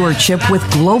local stewardship with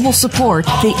global support,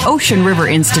 the Ocean River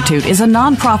Institute is a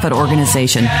nonprofit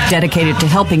organization dedicated to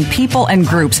helping people and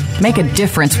groups make a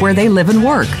difference where they live and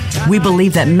work. We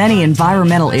believe that many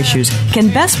environmental issues can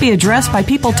best be addressed by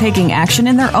people taking action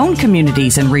in their own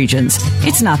communities and regions.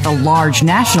 It's not the large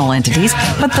national entities,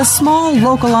 but the small,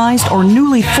 localized, or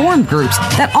newly formed groups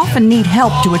that often need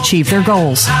help to achieve their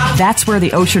goals. That's where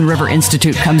the Ocean River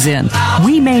Institute comes in.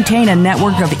 We maintain a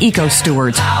network of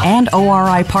eco-stewards and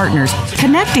ORI partners,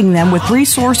 connecting them with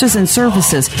resources and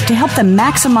services to help them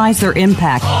maximize their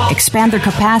impact, expand their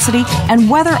capacity, and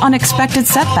weather unexpected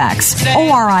setbacks.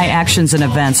 ORI actions and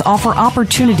events offer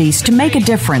opportunities to make a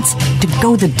difference, to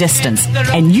go the distance,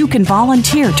 and you can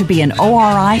volunteer to be an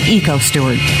ORI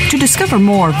eco-steward. To discover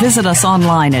more, visit us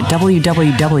online at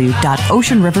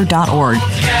www.oceanriver.org.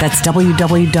 That's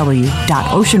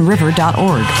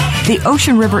www.oceanriver.org. The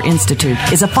Ocean River Institute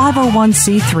is a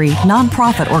 501c3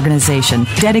 nonprofit organization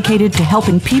dedicated to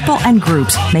helping people and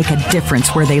groups make a difference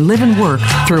where they live and work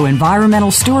through environmental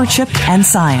stewardship and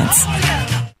science.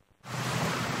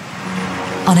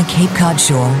 On a Cape Cod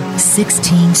shore,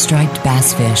 16 striped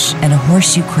bass fish and a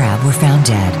horseshoe crab were found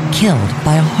dead, killed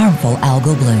by a harmful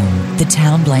algal bloom. The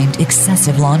town blamed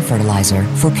excessive lawn fertilizer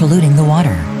for polluting the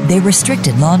water. They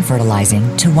restricted lawn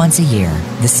fertilizing to once a year.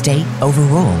 The state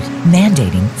overruled,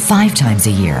 mandating 5 times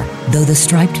a year. Though the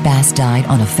striped bass died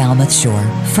on a Falmouth shore,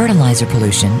 fertilizer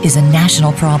pollution is a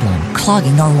national problem,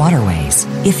 clogging our waterways.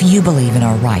 If you believe in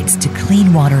our rights to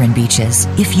clean water and beaches,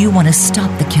 if you want to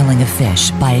stop the killing of fish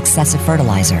by excessive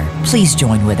fertilizer, please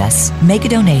join with us. Make a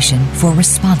donation for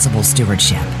responsible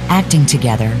stewardship. Acting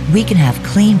together, we can have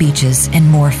clean beaches and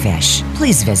more fish.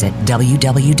 Please visit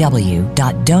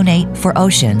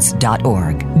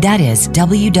www.donateforoceans.org. That is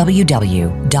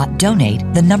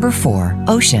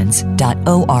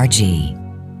www.donate4oceans.org.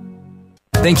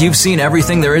 Think you've seen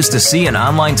everything there is to see in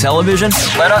online television?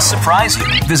 Let us surprise you.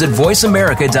 Visit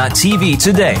voiceamerica.tv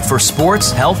today for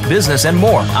sports, health, business, and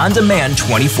more on demand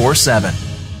 24/7.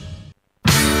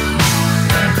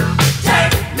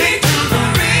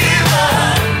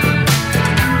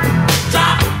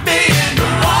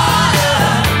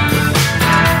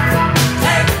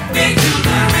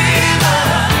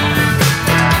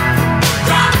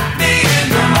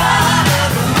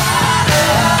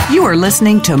 You are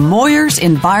listening to Moyer's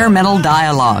Environmental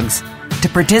Dialogues. To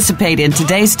participate in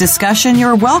today's discussion,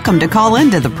 you're welcome to call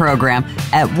into the program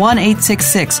at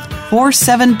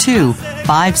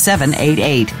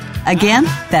 1-866-472-5788. Again,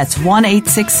 that's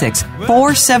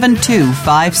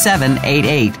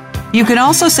 1-866-472-5788. You can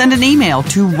also send an email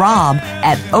to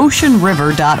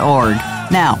rob@oceanriver.org.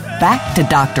 Now, back to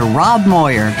Dr. Rob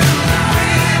Moyer.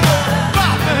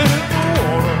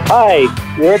 Hi,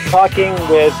 we're talking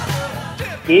with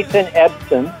Ethan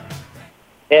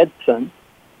Edson,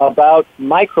 about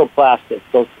microplastics,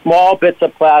 those small bits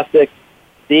of plastic,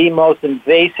 the most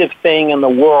invasive thing in the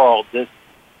world. This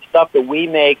stuff that we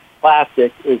make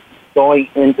plastic is going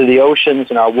into the oceans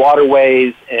and our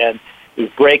waterways and is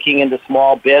breaking into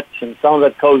small bits, and some of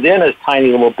it goes in as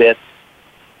tiny little bits,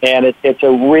 and it's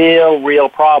a real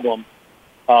problem.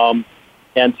 And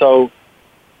so,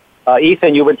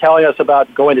 Ethan, you've been telling us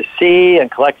about going to sea and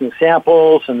collecting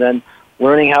samples and then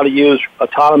learning how to use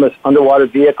autonomous underwater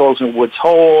vehicles in Woods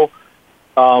Hole.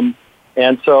 And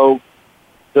so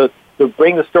to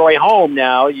bring the story home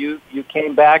now, you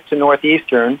came back to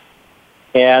Northeastern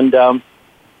and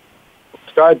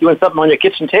started doing something on your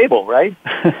kitchen table, right?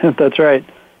 That's right.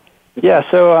 Yeah,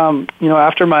 so,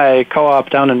 after my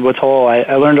co-op down in Woods Hole,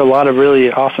 I learned a lot of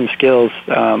really awesome skills,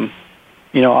 on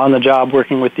the job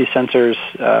working with these sensors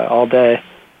all day.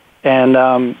 And,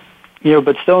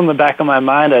 but still in the back of my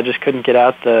mind, I just couldn't get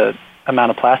out the amount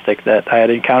of plastic that I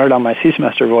had encountered on my sea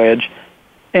semester voyage.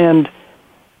 And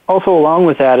also along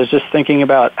with that is just thinking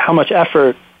about how much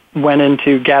effort went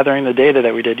into gathering the data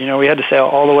that we did. We had to sail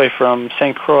all the way from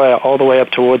St. Croix all the way up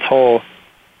to Woods Hole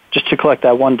just to collect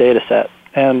that one data set.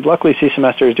 And luckily Sea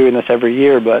Semester is doing this every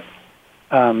year, but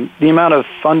the amount of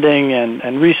funding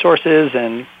and resources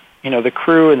and, the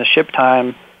crew and the ship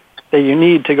time that you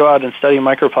need to go out and study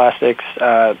microplastics,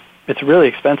 it's really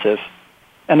expensive.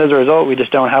 And as a result, we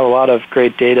just don't have a lot of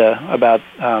great data about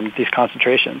these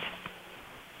concentrations.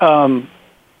 So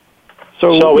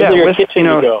into your kitchen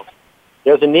you go.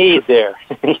 There's a need there.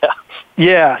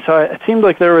 Yeah, so it seemed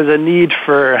like there was a need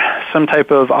for some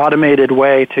type of automated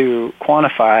way to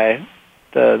quantify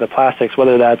the plastics,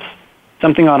 whether that's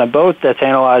something on a boat that's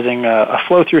analyzing a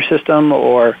flow-through system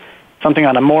or something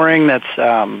on a mooring that's,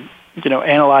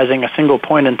 analyzing a single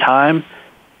point in time.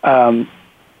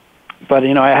 But,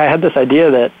 I had this idea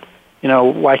that,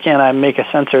 why can't I make a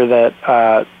sensor that,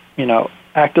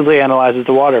 actively analyzes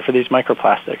the water for these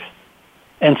microplastics?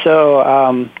 And so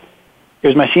it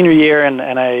was my senior year,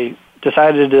 and I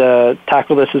decided to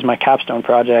tackle this as my capstone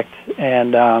project.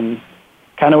 And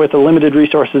kind of with the limited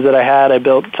resources that I had, I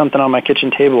built something on my kitchen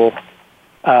table,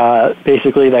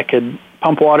 basically that could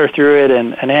pump water through it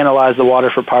and analyze the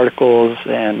water for particles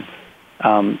and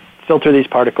filter these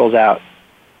particles out.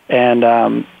 And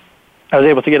I was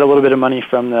able to get a little bit of money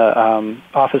from the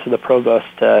Office of the Provost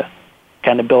to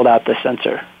kind of build out the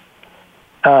sensor.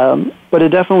 But it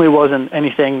definitely wasn't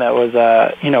anything that was,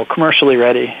 commercially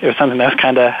ready. It was something that was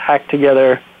kind of hacked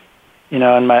together,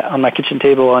 on my kitchen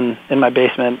table and in my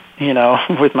basement,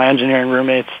 with my engineering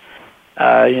roommates,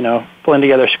 pulling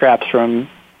together scraps from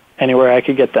anywhere I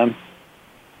could get them.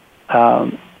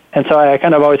 And so I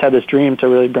kind of always had this dream to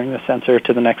really bring the sensor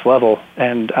to the next level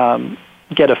and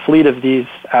get a fleet of these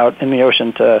out in the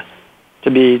ocean to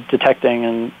be detecting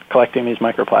and collecting these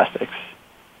microplastics.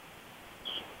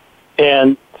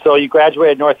 And so you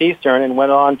graduated Northeastern and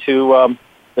went on to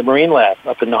the Marine Lab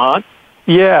up in Nahant?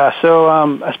 Yeah, so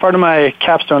as part of my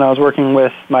capstone, I was working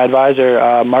with my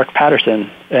advisor, Mark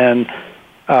Patterson, and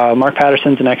Mark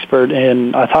Patterson's an expert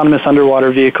in autonomous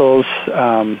underwater vehicles,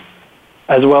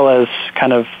 as well as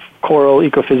kind of coral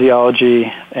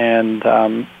ecophysiology and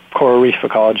coral reef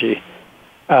ecology.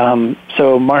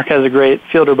 So Mark has a great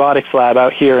field robotics lab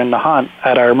out here in Nahant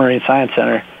at our Marine Science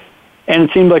Center, and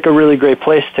it seemed like a really great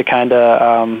place to kind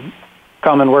of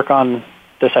come and work on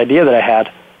this idea that I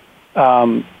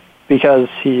had. Because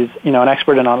he's, an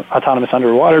expert in autonomous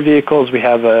underwater vehicles. We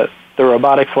have the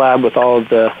robotics lab with all of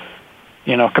the,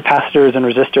 capacitors and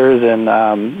resistors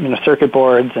and, circuit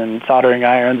boards and soldering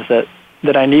irons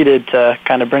that I needed to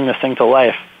kind of bring this thing to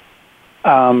life.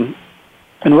 And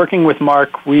working with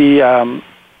Mark, we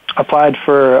applied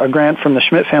for a grant from the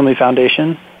Schmidt Family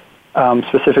Foundation,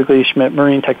 specifically Schmidt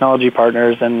Marine Technology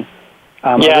Partners, and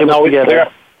we're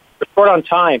short on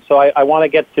time, so I want to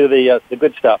get to the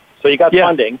good stuff. So you got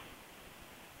funding.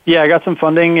 Yeah, I got some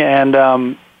funding, and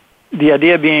the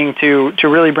idea being to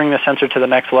really bring the sensor to the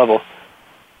next level.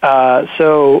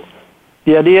 So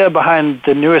the idea behind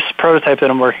the newest prototype that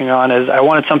I'm working on is I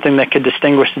wanted something that could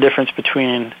distinguish the difference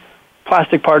between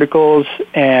plastic particles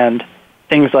and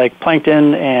things like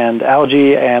plankton and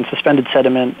algae and suspended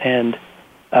sediment and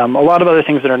a lot of other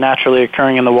things that are naturally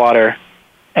occurring in the water,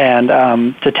 and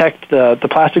detect the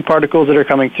plastic particles that are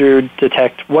coming through,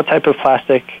 detect what type of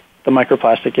plastic the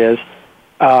microplastic is,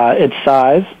 its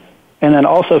size, and then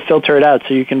also filter it out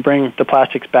so you can bring the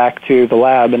plastics back to the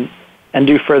lab and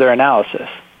do further analysis.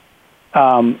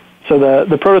 So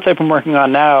the prototype I'm working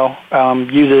on now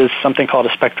uses something called a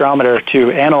spectrometer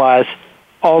to analyze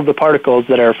all of the particles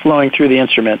that are flowing through the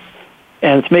instrument,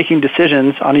 and it's making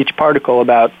decisions on each particle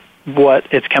about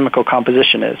what its chemical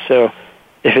composition is. So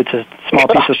if it's a small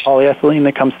piece of polyethylene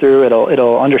that comes through,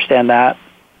 it'll understand that.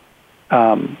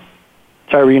 Sorry,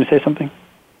 were you going to say something?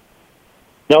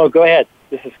 No, go ahead.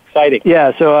 This is exciting.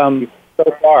 Yeah, so so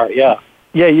far, yeah.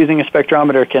 Yeah, using a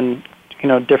spectrometer can,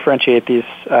 differentiate these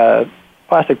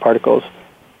plastic particles.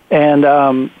 And,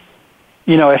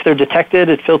 if they're detected,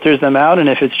 it filters them out, and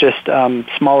if it's just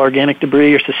small organic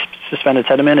debris or suspended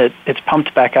sediment, it's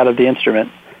pumped back out of the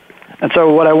instrument. And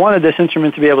so what I wanted this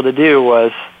instrument to be able to do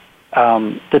was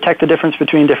detect the difference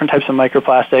between different types of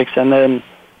microplastics, and then,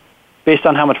 based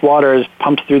on how much water is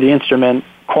pumped through the instrument,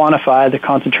 quantify the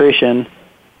concentration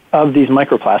of these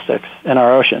microplastics in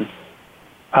our ocean.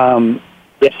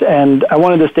 And I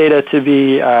wanted this data to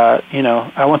be,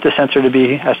 I want the sensor to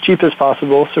be as cheap as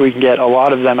possible so we can get a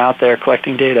lot of them out there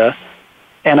collecting data.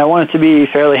 And I want it to be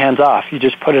fairly hands-off. You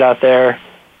just put it out there,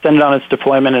 send it on its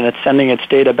deployment, and it's sending its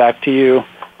data back to you,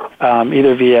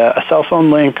 either via a cell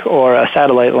phone link or a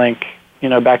satellite link,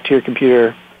 back to your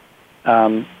computer,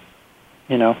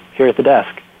 here at the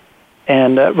desk.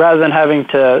 And rather than having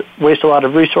to waste a lot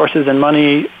of resources and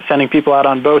money sending people out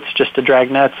on boats just to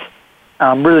drag nets,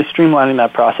 really streamlining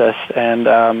that process and,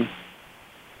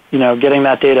 getting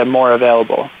that data more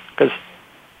available. Because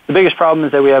the biggest problem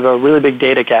is that we have a really big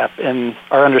data gap in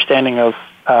our understanding of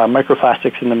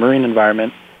microplastics in the marine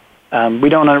environment. We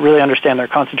don't really understand their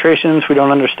concentrations. We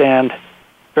don't understand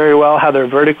very well how they're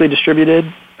vertically distributed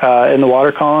in the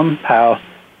water column, how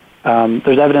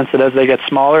there's evidence that as they get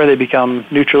smaller, they become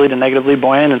neutrally to negatively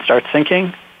buoyant and start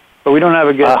sinking. But we don't have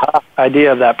a good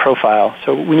idea of that profile.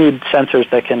 So we need sensors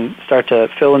that can start to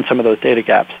fill in some of those data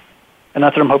gaps. And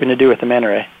that's what I'm hoping to do with the manta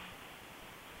ray.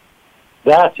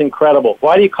 That's incredible.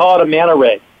 Why do you call it a manta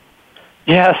ray?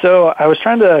 Yeah, so I was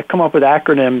trying to come up with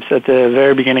acronyms at the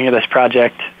very beginning of this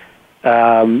project,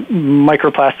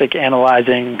 microplastic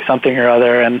analyzing something or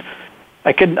other, and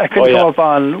I couldn't come up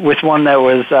with one that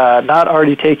was not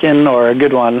already taken or a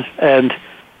good one. And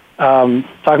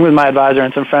talking with my advisor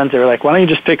and some friends, they were like, why don't you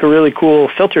just pick a really cool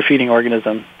filter feeding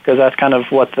organism? Because that's kind of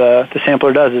what the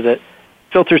sampler does, is it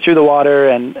filters through the water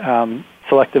and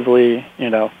selectively,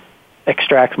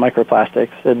 extracts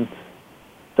microplastics. And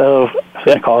so I'm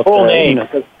going to call it full name.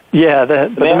 The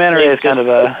manta ray is kind of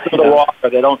a... the water,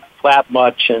 they don't flap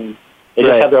much, and they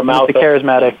just have their mouth the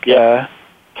charismatic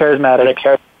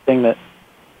thing that...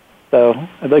 So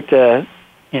I'd like to,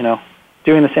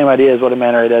 doing the same idea as what a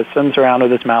manta ray does, swims around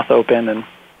with its mouth open and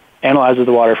analyzes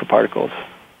the water for particles.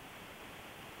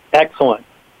 Excellent.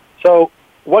 So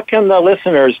what can the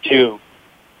listeners do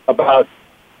about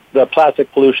the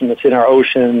plastic pollution that's in our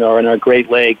ocean or in our Great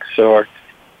Lakes or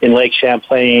in Lake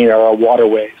Champlain or our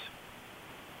waterways?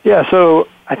 Yeah, so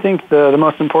I think the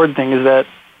most important thing is that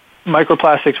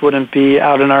microplastics wouldn't be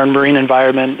out in our marine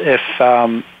environment if,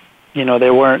 they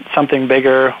weren't something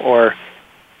bigger or,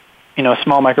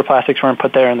 small microplastics weren't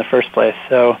put there in the first place.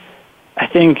 So I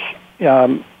think,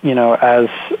 as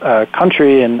a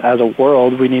country and as a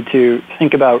world, we need to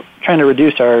think about trying to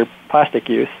reduce our plastic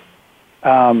use.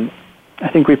 I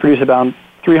think we produce about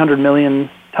 300 million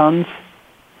tons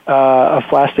of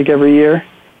plastic every year,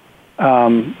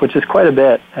 which is quite a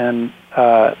bit. And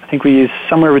I think we use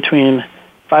somewhere between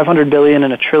 500 billion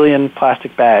and 1 trillion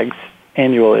plastic bags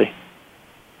annually.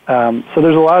 So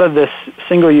there's a lot of this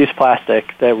single-use plastic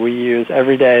that we use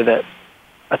every day that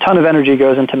a ton of energy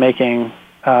goes into making,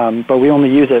 but we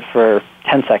only use it for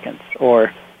 10 seconds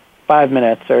or 5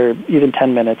 minutes or even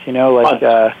 10 minutes, like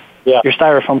your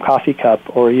styrofoam coffee cup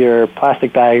or your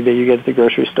plastic bag that you get at the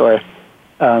grocery store.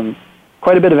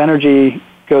 Quite a bit of energy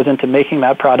goes into making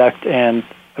that product and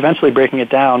eventually breaking it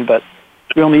down, but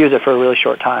we only use it for a really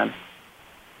short time.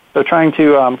 So trying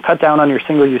to cut down on your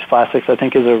single-use plastics, I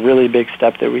think, is a really big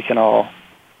step that we can all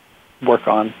work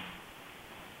on.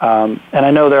 And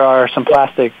I know there are some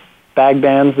plastic bag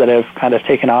bans that have kind of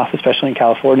taken off, especially in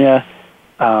California.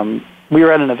 We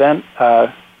were at an event,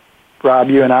 Rob,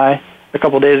 you and I, a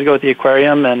couple of days ago at the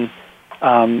aquarium, and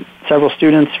several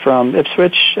students from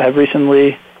Ipswich have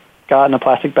recently gotten a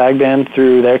plastic bag ban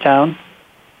through their town.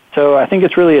 So I think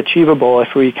it's really achievable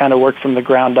if we kind of work from the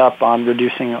ground up on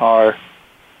reducing our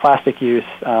plastic use.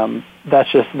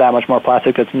 That's just that much more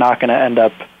plastic that's not going to end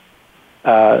up,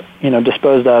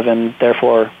 disposed of and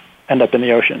therefore end up in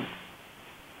the ocean.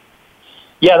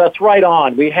 Yeah, that's right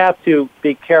on. We have to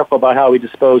be careful about how we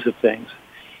dispose of things.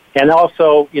 And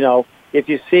also, if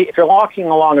you're walking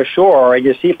along a shore and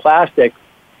you see plastic,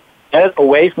 get it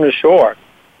away from the shore.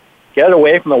 Get it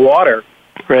away from the water.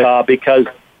 Right. Because,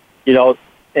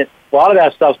 a lot of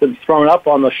that stuff's been thrown up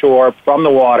on the shore from the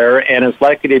water and is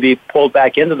likely to be pulled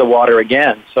back into the water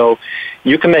again. So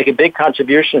you can make a big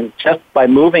contribution just by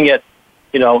moving it,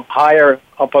 higher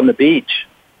up on the beach.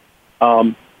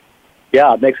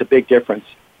 It makes a big difference.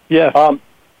 Yeah.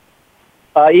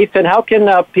 Ethan, how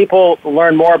can people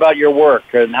learn more about your work,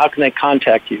 and how can they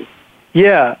contact you?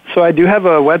 Yeah, so I do have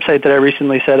a website that I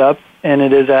recently set up, and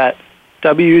it is at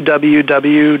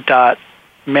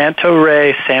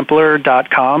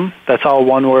www.mantaraysampler.com. That's all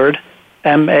one word,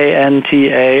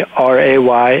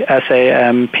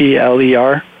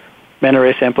 MANTARAYSAMPLER,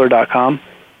 mantaraysampler.com.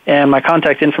 And my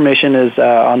contact information is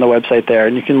on the website there,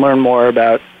 and you can learn more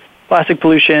about plastic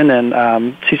pollution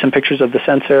and see some pictures of the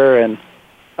sensor. And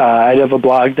I have a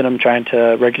blog that I'm trying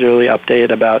to regularly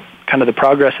update about kind of the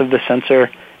progress of the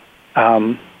sensor.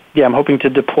 I'm hoping to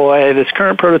deploy this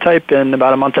current prototype in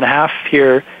about a month and a half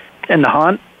here in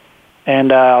Nahant,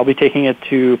 and I'll be taking it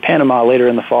to Panama later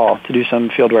in the fall to do some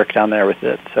field work down there with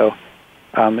it. So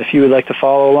if you would like to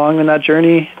follow along in that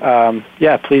journey,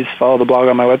 please follow the blog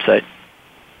on my website.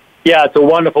 Yeah, it's a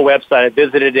wonderful website. I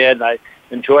visited it, and I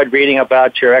enjoyed reading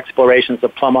about your explorations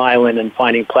of Plum Island and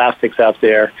finding plastics out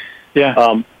there.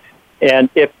 Yeah. And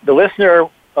if the listener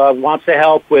wants to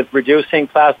help with reducing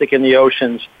plastic in the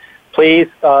oceans, please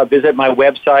visit my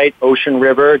website,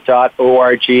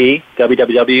 oceanriver.org,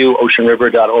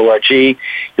 www.oceanriver.org.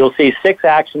 You'll see 6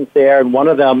 actions there, and one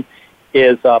of them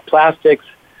is plastics.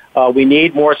 We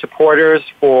need more supporters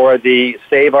for the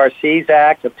Save Our Seas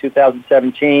Act of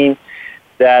 2017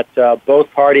 that both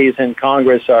parties in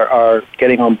Congress are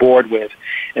getting on board with.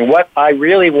 And what I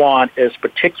really want is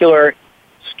particular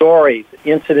stories,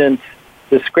 incidents,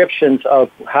 descriptions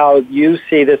of how you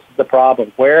see this as the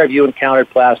problem. Where have you encountered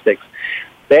plastics?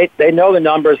 They know the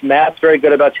numbers. Matt's very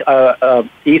good about,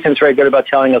 Ethan's very good about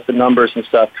telling us the numbers and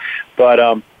stuff.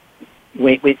 But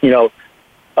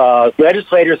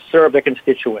legislators serve their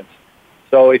constituents.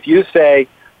 So if you say,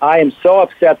 I am so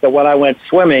upset that when I went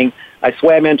swimming, I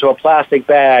swam into a plastic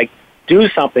bag, do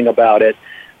something about it.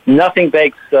 Nothing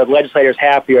makes legislators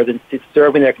happier than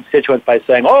serving their constituents by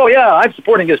saying, oh, yeah, I'm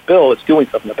supporting this bill. It's doing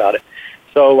something about it.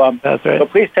 So, That's right. So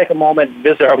please take a moment and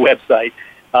visit our website.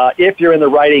 If you're in the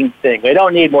writing thing, they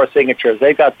don't need more signatures.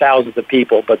 They've got thousands of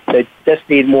people, but they just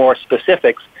need more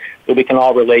specifics that we can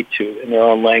all relate to in their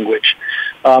own language.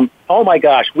 Oh, my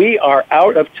gosh, we are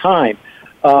out of time.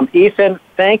 Ethan,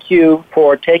 thank you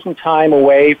for taking time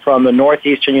away from the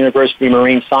Northeastern University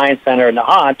Marine Science Center in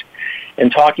Nahant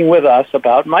and talking with us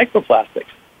about microplastics.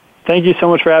 Thank you so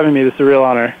much for having me. This is a real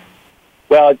honor.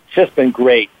 Well, it's just been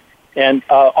great. And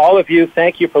all of you,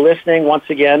 thank you for listening once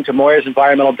again to Moyer's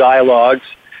Environmental Dialogues.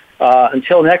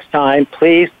 Until next time,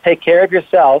 please take care of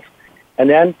yourself and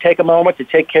then take a moment to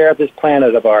take care of this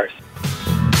planet of ours.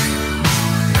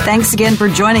 Thanks again for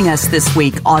joining us this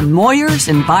week on Moyer's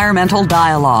Environmental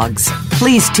Dialogues.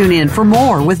 Please tune in for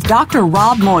more with Dr.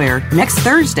 Rob Moyer next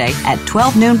Thursday at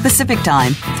 12 noon Pacific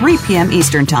Time, 3 p.m.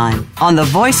 Eastern Time on the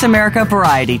Voice America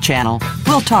Variety Channel.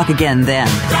 We'll talk again then.